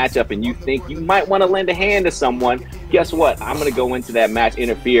 this matchup, and you think you might want to lend a hand to someone, guess what? I'm going to go into that match,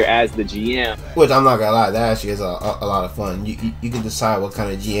 interfere as the GM. Which, I'm not gonna lie, that actually is a lot of fun. You can decide what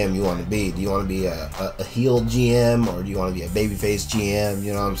kind of GM you want to be. Do you want to be a heel GM, or do you want to be a babyface GM?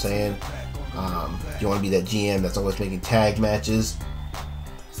 You know what I'm saying? Do you want to be that GM that's always making tag matches?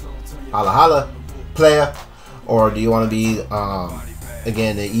 Holla holla, player. Or do you want to be,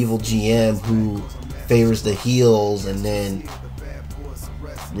 again, the evil GM who favors the heels and then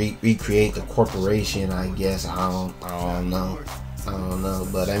recreate the corporation? I guess I don't know.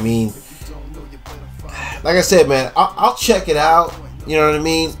 But I mean, like I said, man, I'll check it out. You know what I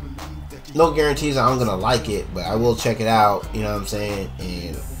mean? No guarantees I'm gonna like it, but I will check it out. You know what I'm saying?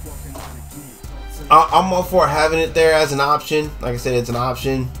 And I'm all for having it there as an option. Like I said, it's an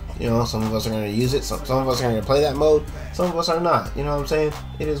option. You know, some of us are going to use it. Some of us are going to play that mode. Some of us are not. You know what I'm saying?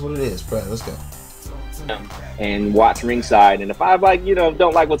 It is what it is, bro. Let's go. And watch ringside. And if I, like, you know,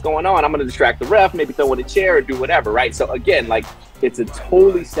 don't like what's going on, I'm going to distract the ref, maybe throw in a chair or do whatever, right? So again, like, it's a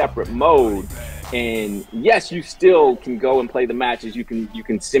totally separate mode. And yes, you still can go and play the matches. You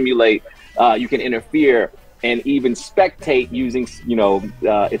can simulate. You can interfere and even spectate using, you know,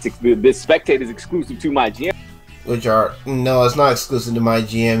 this spectate is exclusive to my GM. Which are, no, it's not exclusive to my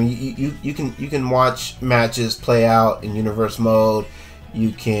GM. You can watch matches play out in universe mode.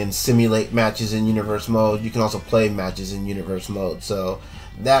 You can simulate matches in universe mode. You can also play matches in universe mode. So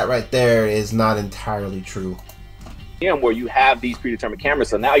that right there is not entirely true. Where you have these predetermined cameras,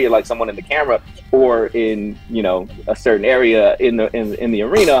 so now you're like someone in the camera, or in, you know, a certain area in the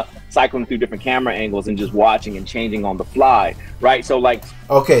arena, cycling through different camera angles and just watching and changing on the fly, right? So, like,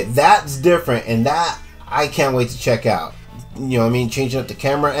 okay, that's different, and that I can't wait to check out. you know what I mean, changing up the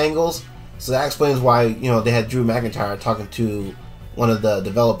camera angles. So that explains why, you know, they had Drew McIntyre talking to one of the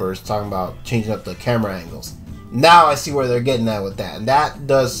developers, talking about changing up the camera angles. Now I see where they're getting at with that, and that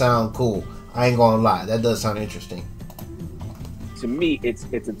does sound cool. I ain't gonna lie, that does sound interesting. To me, it's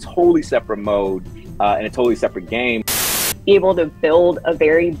a totally separate mode and a totally separate game. Be able to build a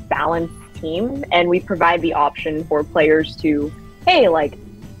very balanced team, and we provide the option for players to, hey, like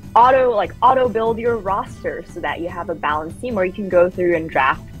auto build your roster so that you have a balanced team, or you can go through and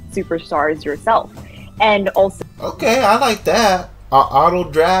draft superstars yourself. And also, okay, I like that. Auto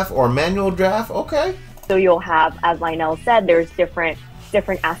draft or manual draft. Okay. So you'll have, as Lionel said, there's different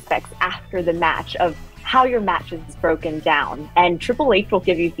aspects after the match of how your match is broken down, and Triple H will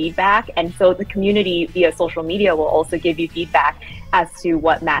give you feedback, and so the community via social media will also give you feedback as to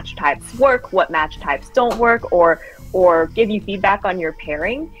what match types work, what match types don't work, or give you feedback on your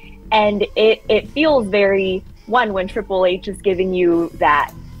pairing. And it feels very when Triple H is giving you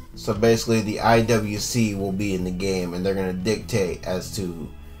that. So basically the IWC will be in the game, and they're going to dictate as to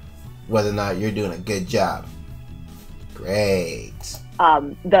whether or not you're doing a good job. Great.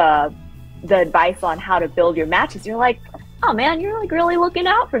 The advice on how to build your matches, you're like, oh man, you're like really looking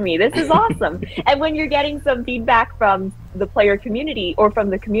out for me. This is awesome. And when you're getting some feedback from the player community or from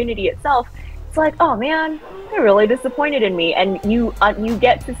the community itself, it's like, oh man, they're really disappointed in me. And you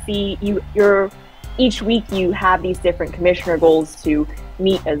get to see each week you have these different commissioner goals to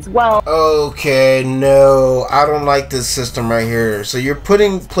meet as well. Okay, no, I don't like this system right here. So you're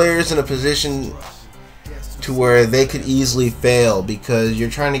putting players in a position to where they could easily fail because you're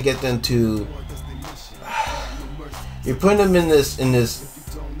trying to get them to, you're putting them in this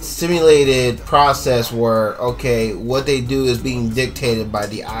simulated process where, okay, what they do is being dictated by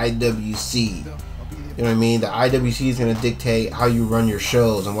the IWC. You know what I mean? The IWC is going to dictate how you run your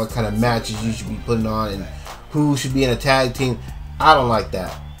shows and what kind of matches you should be putting on and who should be in a tag team. I don't like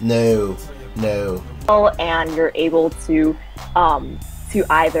that. No. And you're able to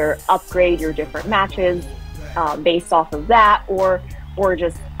either upgrade your different matches based off of that, or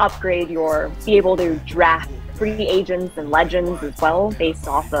just be able to draft free agents and legends as well based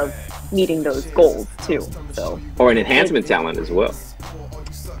off of meeting those goals too. So, or an enhancement talent as well.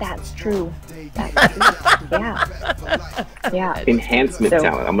 That's true. Yeah. Enhancement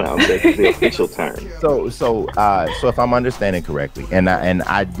talent. I'm gonna say the official term. So if I'm understanding correctly, and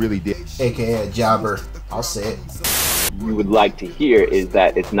I really did, AKA a jobber, I'll say it. You would like to hear is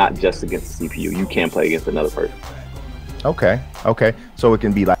that it's not just against the CPU. You can play against another person. Okay. So it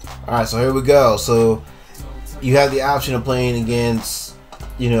can be like. All right. So here we go. So you have the option of playing against,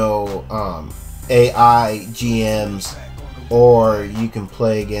 AI GMs, or you can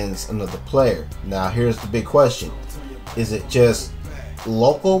play against another player. Now here's the big question: is it just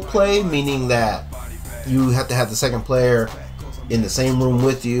local play, meaning that you have to have the second player in the same room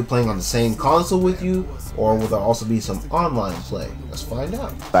with you, playing on the same console with you, or will there also be some online play? Let's find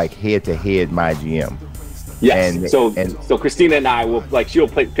out. Like head-to-head My GM. Yes. So Christina and I will, like, she'll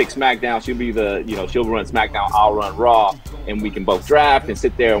pick SmackDown. She'll be she'll run SmackDown. I'll run Raw, and we can both draft and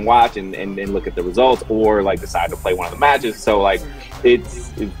sit there and watch and look at the results, or like decide to play one of the matches. So like, it's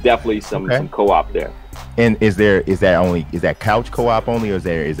definitely some co-op there. And is that couch co-op only, or is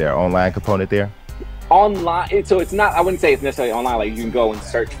there an online component there? Online, so it's not, I wouldn't say it's necessarily online. Like, you can go and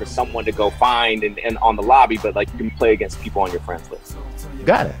search for someone to go find and on the lobby, but like, you can play against people on your friends list.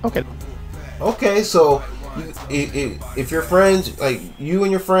 Got it. Okay, so if your friends, like you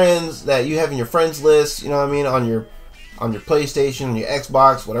and your friends that you have in your friends list, you know what I mean, on your PlayStation, on your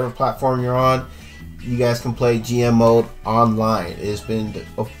Xbox, whatever platform you're on, you guys can play GM mode online. It has been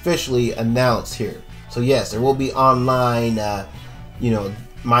officially announced here. So yes, there will be online,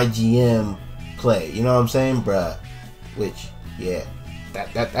 My GM play. You know what I'm saying, bruh? Which, yeah,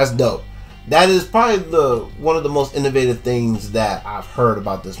 that's dope. That is probably one of the most innovative things that I've heard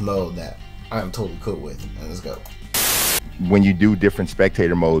about this mode that I'm totally cool with. And let's go. When you do different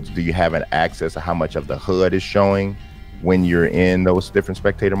spectator modes, do you have an access to how much of the HUD is showing when you're in those different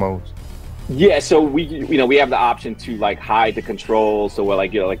spectator modes? Yeah, so we have the option to like hide the controls. So we're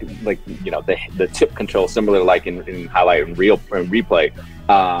like, the tip control, similar like in highlight and replay.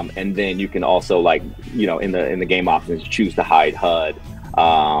 And then you can also, like, in the game options, choose to hide HUD.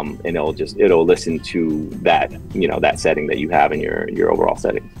 And it'll listen to that, that setting that you have in your overall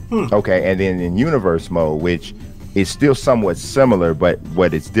settings. Okay, and then in universe mode, which is still somewhat similar, but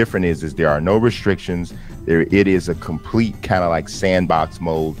what is different is there are no restrictions. It is a complete kind of like sandbox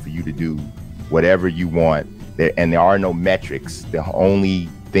mode for you to do whatever you want. And there are no metrics. The only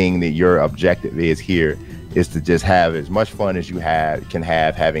thing that your objective is here is to just have as much fun as you can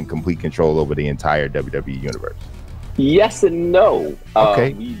have having complete control over the entire WWE universe. Yes and no.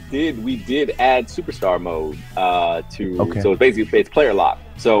 Okay. We did add superstar mode to. Okay. So basically it's player lock.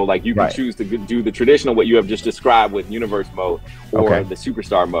 So like you can Right. choose to do the traditional what you have just described with universe mode or Okay. the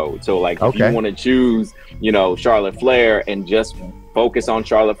superstar mode. So like if Okay. you want to choose, you know, Charlotte Flair and just focus on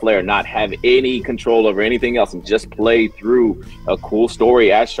Charlotte Flair, not have any control over anything else, and just play through a cool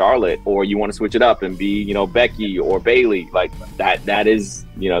story as Charlotte, or you want to switch it up and be, you know, Becky or Bailey, like that is,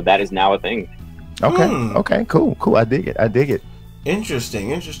 you know, that is now a thing. Okay. Okay. Cool. Cool. I dig it. I dig it.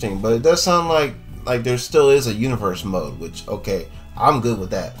 Interesting. But it does sound like there still is a universe mode, which okay, I'm good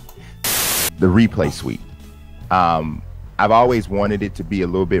with that. The replay suite. I've always wanted it to be a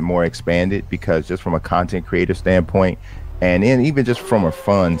little bit more expanded, because just from a content creator standpoint, and then even just from a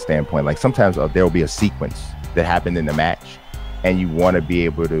fun standpoint, like sometimes there will be a sequence that happened in the match, and you want to be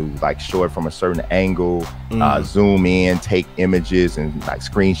able to like show it from a certain angle, zoom in, take images and like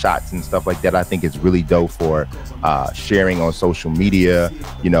screenshots and stuff like that. I think it's really dope for sharing on social media.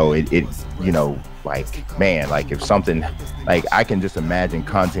 You know, it you know, like, man, like if something, like I can just imagine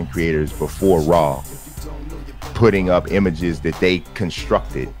content creators before Raw putting up images that they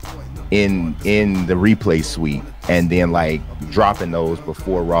constructed in the replay suite, and then like dropping those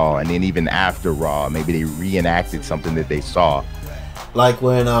before Raw, and then even after Raw, maybe they reenacted something that they saw. Like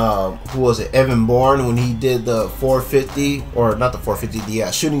when who was it, Evan Bourne, when he did the 450, or not the 450, the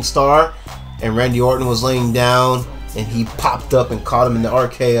shooting star, and Randy Orton was laying down and he popped up and caught him in the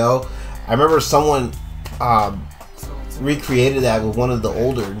RKO. I remember someone recreated that with one of the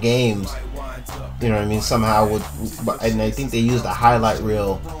older games, you know what I mean, somehow and I think they used a highlight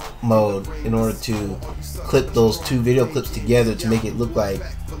reel mode in order to clip those two video clips together to make it look like,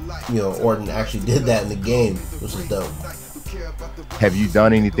 you know, Orton actually did that in the game, which is dope. Have you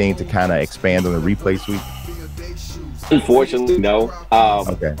done anything to kind of expand on the replay suite? Unfortunately, no.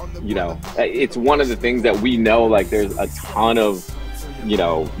 Okay. You know, it's one of the things that we know, like there's a ton of, you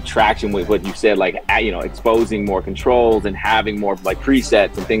know, traction with what you said, like, you know, exposing more controls and having more like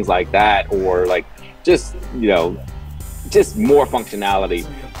presets and things like that, or like just, you know, just more functionality.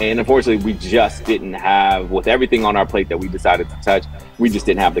 And unfortunately, we just didn't have, with everything on our plate that we decided to touch, we just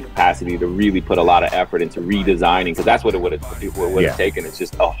didn't have the capacity to really put a lot of effort into redesigning, because that's what it would have taken. It's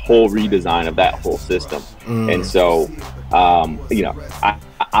just a whole redesign of that whole system. And so, you know,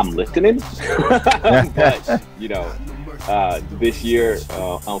 I'm listening, but, you know, this year,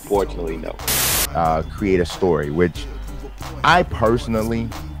 unfortunately, no. Create a story, which I personally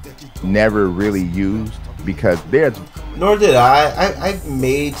never really used, because there's... Nor did I. I've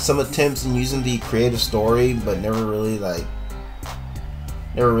made some attempts in using the creative story, but never really like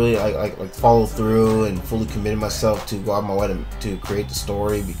follow through and fully committed myself to go out my way to create the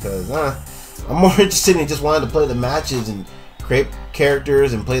story, because I'm more interested in just wanting to play the matches and create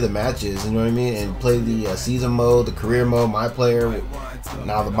characters and play the matches, you know what I mean, and play the season mode, the career mode, my player,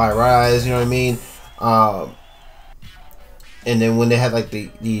 now the My Rise, you know what I mean. And then when they had like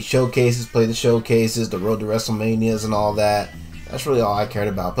the showcases, play the showcases, the Road to WrestleManias and all that. That's really all I cared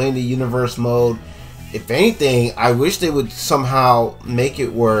about. Playing the universe mode. If anything, I wish they would somehow make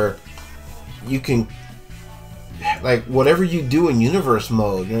it where you can, like, whatever you do in universe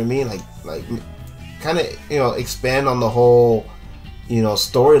mode, you know what I mean? Like kind of, you know, expand on the whole, you know,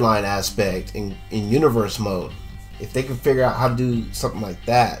 storyline aspect in universe mode. If they can figure out how to do something like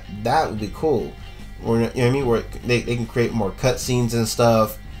that, that would be cool. Or, you know what I mean, where they can create more cutscenes and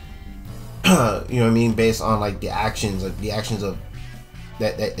stuff, you know what I mean, based on like the actions of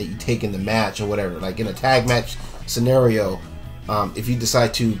that you take in the match or whatever. Like in a tag match scenario, if you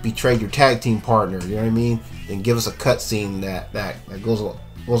decide to betray your tag team partner, you know what I mean, then give us a cutscene that goes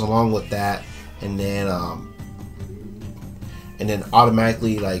along with that, and then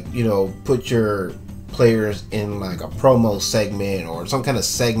automatically, like, you know, put your players in like a promo segment or some kind of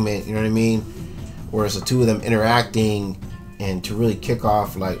segment, you know what I mean, where it's the two of them interacting, and to really kick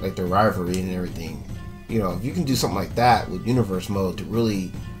off like their rivalry and everything. You know, if you can do something like that with universe mode to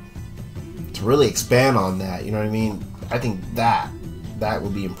really expand on that, you know what I mean, I think that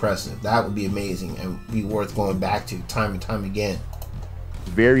would be impressive. That would be amazing and be worth going back to time and time again.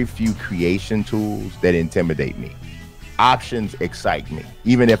 Very few creation tools that intimidate me. Options excite me,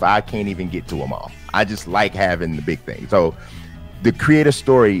 even if I can't even get to them all. I just like having the big thing. So the creative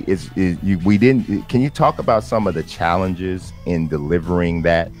story can you talk about some of the challenges in delivering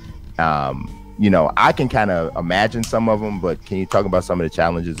that? You know, I can kind of imagine some of them, but can you talk about some of the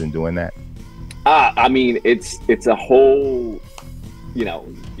challenges in doing that? I mean, it's a whole, you know,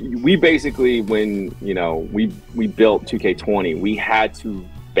 we basically, when, you know, we built 2K20, we had to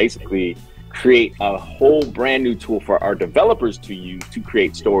basically create a whole brand new tool for our developers to use to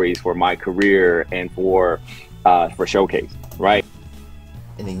create stories for my career and for, for Showcase, right?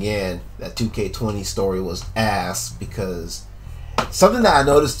 And again, that 2K20 story was ass, because something that I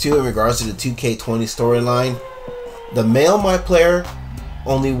noticed too in regards to the 2K20 storyline, the male my player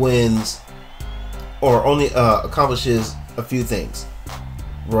only wins or only accomplishes a few things.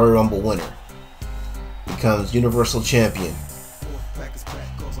 Royal Rumble winner, becomes Universal Champion,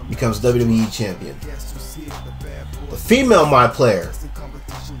 becomes WWE Champion. The female my player,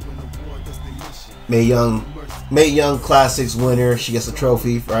 Mae Young Classics winner, she gets a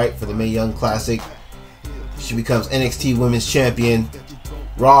trophy, right, for the Mae Young Classic. She becomes NXT Women's Champion,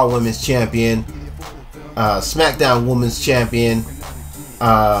 Raw Women's Champion, SmackDown Women's Champion,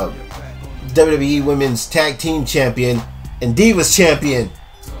 WWE Women's Tag Team Champion, and Divas Champion.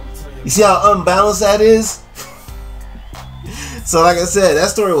 You see how unbalanced that is? So like I said, that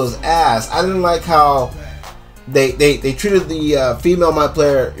story was ass. I didn't like how they treated the female my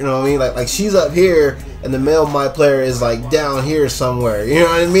player, you know what I mean? Like she's up here and the male my player is like down here somewhere. You know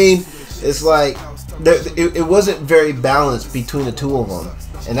what I mean? It's like it wasn't very balanced between the two of them.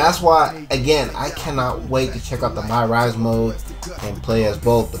 And that's why, again, I cannot wait to check out the My Rise mode and play as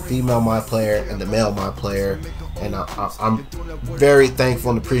both the female my player and the male my player. And I'm very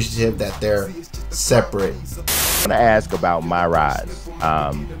thankful and appreciative that they're separate. I want to ask about My Rise,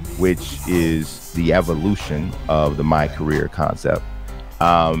 which is the evolution of the My Career concept.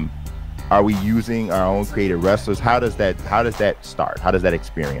 Are we using our own creative wrestlers? How does that start? How does that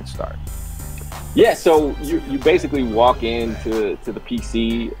experience start? Yeah, so you basically walk into the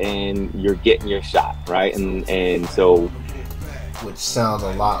PC and you're getting your shot, right? And so, which sounds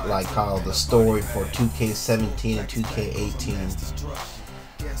a lot like how the story for 2K17 and 2K18.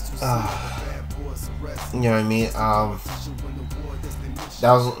 You know what I mean?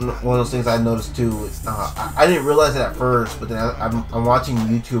 That was one of those things I noticed too. I didn't realize it at first, but then I'm watching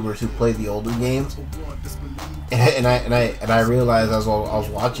YouTubers who play the older games, and I realized as I was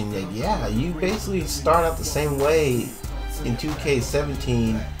watching that, yeah, you basically start out the same way in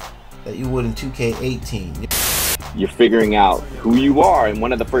 2K17 that you would in 2K18. You're figuring out who you are, and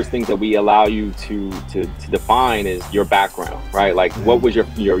one of the first things that we allow you to define is your background, right? Like, what was your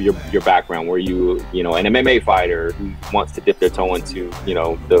background? Were you an MMA fighter who wants to dip their toe into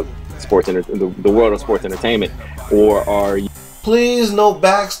the the world of sports entertainment, or are you? Please, no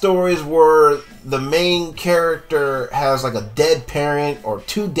backstories where the main character has like a dead parent or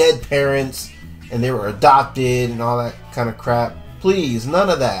two dead parents, and they were adopted and all that kind of crap. Please, none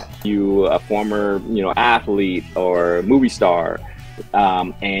of that. You a former, athlete or movie star,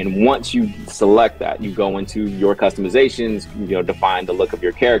 and once you select that, you go into your customizations, define the look of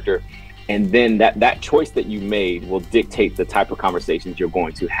your character, and then that choice that you made will dictate the type of conversations you're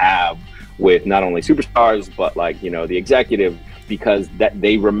going to have with not only superstars but the executive, because that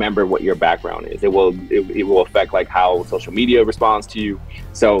they remember what your background is. It will affect like how social media responds to you.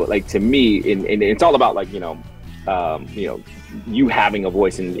 So like to me, and it's all about you having a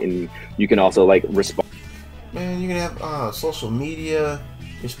voice, and you can also like respond. Man, you're gonna have social media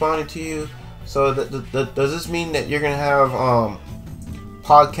responding to you. So does this mean that you're gonna have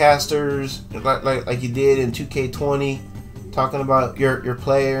podcasters like you did in 2K20, talking about your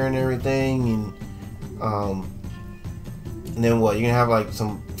player and everything, and then what? You're gonna have like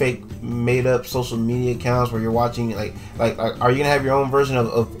some fake made up social media accounts where you're watching like are you gonna have your own version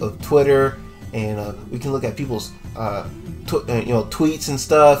of Twitter, and we can look at people's tweets and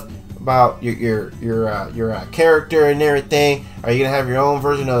stuff about your character and everything? Are you gonna have your own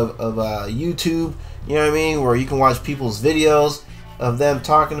version of YouTube, you know what I mean, where you can watch people's videos of them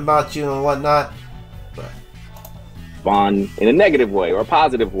talking about you and whatnot? Respond in a negative way or a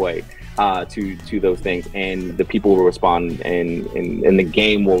positive way to those things, and the people will respond, and the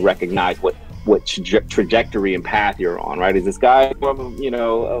game will recognize what trajectory and path you're on, right? Is this guy more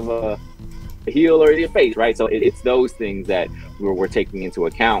of a heel or your face, right? So it's those things that we're taking into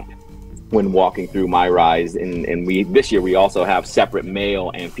account when walking through My Rise, and this year we also have separate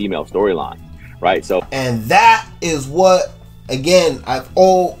male and female storylines, right? So, and that is what, again, I've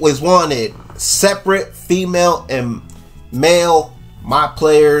always wanted: separate female and male My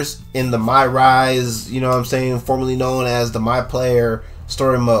Players in the My Rise, you know what I'm saying, formerly known as the My Player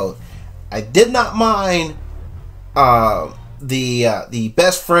story mode. I did not mind the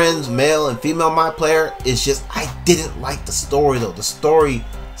best friends, male and female My Player. It's just I didn't like the story though. The story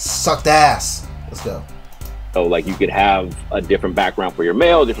sucked ass. Let's go. So like you could have a different background for your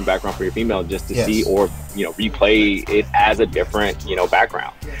male, different background for your female, just to see, or replay it as a different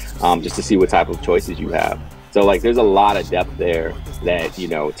background, just to see what type of choices you have. So like there's a lot of depth there that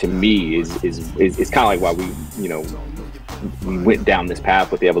to me is kind of like why we we went down this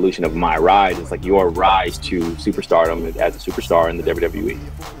path with the evolution of my rise. It's like your rise to superstardom as a superstar in the WWE.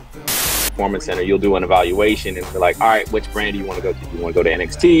 Performance Center, you'll do an evaluation and be like, all right, which brand do you want to go to? You want to go to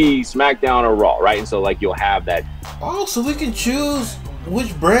NXT, SmackDown, or Raw, right? And so like you'll have that. Oh, so we can choose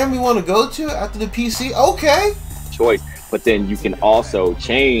which brand we want to go to after the PC. Okay. Choice, but then you can also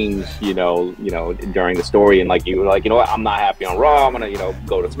change, you know, during the story, and like you were like, you know what, I'm not happy on Raw. I'm gonna,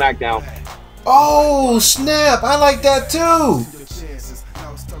 go to SmackDown. Oh snap! I like that too.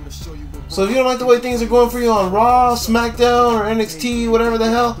 So if you don't like the way things are going for you on Raw, SmackDown, or NXT, whatever the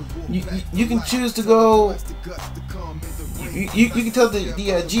hell, you can choose to go. You can tell the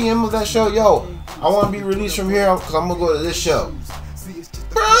GM of that show, yo, I want to be released from here because I'm gonna go to this show.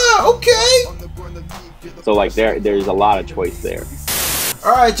 Bruh, okay. So like there's a lot of choice there.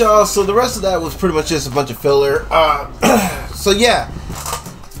 All right, y'all. So the rest of that was pretty much just a bunch of filler. So yeah,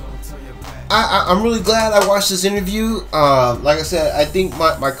 I'm really glad I watched this interview. Like I said, I think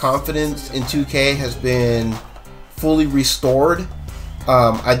my confidence in 2K has been fully restored.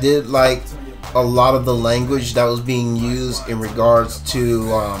 I did like a lot of the language that was being used in regards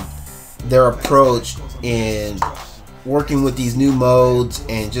to their approach in working with these new modes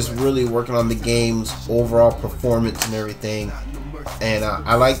and just really working on the game's overall performance and everything. And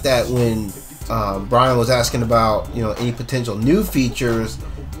I like that when Brian was asking about any potential new features.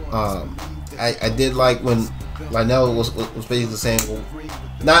 I did like when Lionel was basically saying, well,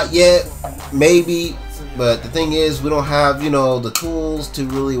 not yet, maybe, but the thing is we don't have the tools to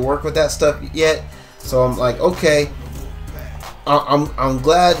really work with that stuff yet. So I'm like, okay, I'm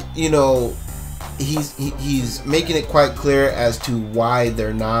glad he's making it quite clear as to why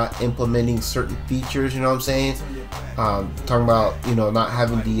they're not implementing certain features. You know what I'm saying? Talking about not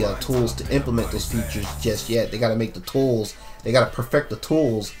having the tools to implement those features just yet. They got to make the tools. They got to perfect the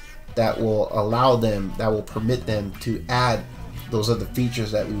tools that will allow them, that will permit them to add those other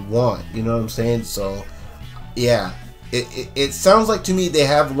features that we want. You know what I'm saying? So yeah, it sounds like to me they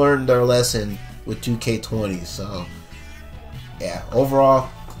have learned their lesson with 2K20. So yeah, overall,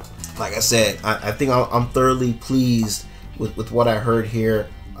 like I said, I think I'm thoroughly pleased with what I heard here.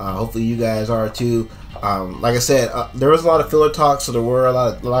 Hopefully you guys are too. Like I said, there was a lot of filler talk, so there were a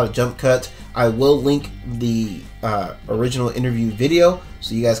lot of jump cuts. I will link the original interview video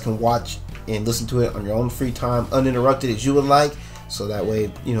so you guys can watch and listen to it on your own free time, uninterrupted as you would like. So that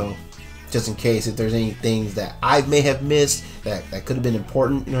way, just in case if there's any things that I may have missed that could have been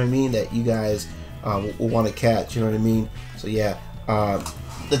important, you know what I mean, that you guys will want to catch, you know what I mean. So yeah,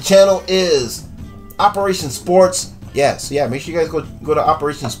 the channel is Operation Sports. Yeah, so yeah, make sure you guys go to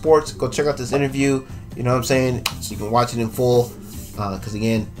Operation Sports, go check out this interview, you know what I'm saying, so you can watch it in full. Because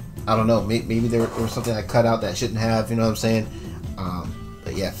again, I don't know, maybe there was something I cut out that I shouldn't have, you know what I'm saying.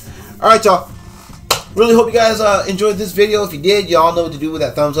 But yeah, all right, y'all. Really hope you guys enjoyed this video. If you did, y'all know what to do with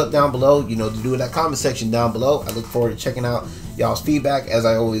that thumbs up down below. You know what to do with that comment section down below. I look forward to checking out y'all's feedback as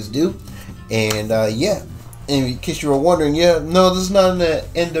I always do. And yeah, in case you were wondering, yeah, no, this is not an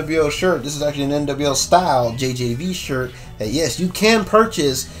NWO shirt. This is actually an NWO style JJV shirt that yes, you can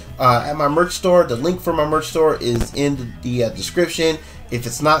purchase at my merch store. The link for my merch store is in the description. If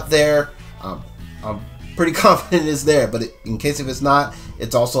it's not there, I'm pretty confident it's there, but in case if it's not,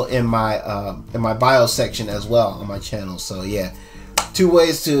 it's also in my bio section as well on my channel. So yeah, 2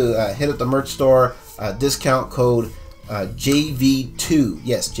 ways to hit up the merch store. Discount code JV2.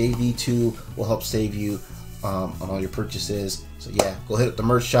 Yes, JV2 will help save you on all your purchases. So yeah, go hit up the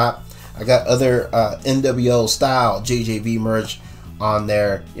merch shop. I got other NWO style JJV merch on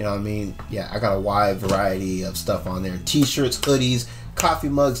there, you know what I mean. Yeah, I got a wide variety of stuff on there: t-shirts, hoodies, coffee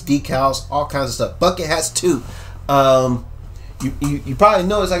mugs, decals, all kinds of stuff. Bucket hats too. You probably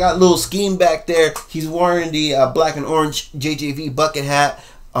noticed I got a little scheme back there. He's wearing the black and orange JJV bucket hat.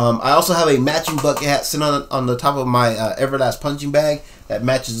 I also have a matching bucket hat sitting on the top of my Everlast punching bag that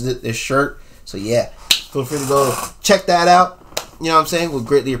matches this shirt. So yeah, feel free to go check that out. You know what I'm saying? We'll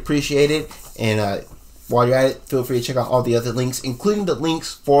greatly appreciate it. And while you're at it, feel free to check out all the other links, including the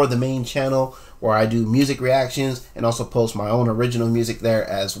links for the main channel where I do music reactions and also post my own original music there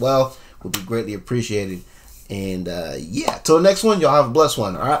as well. Would be greatly appreciated. And yeah, till the next one, y'all have a blessed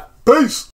one. All right, peace.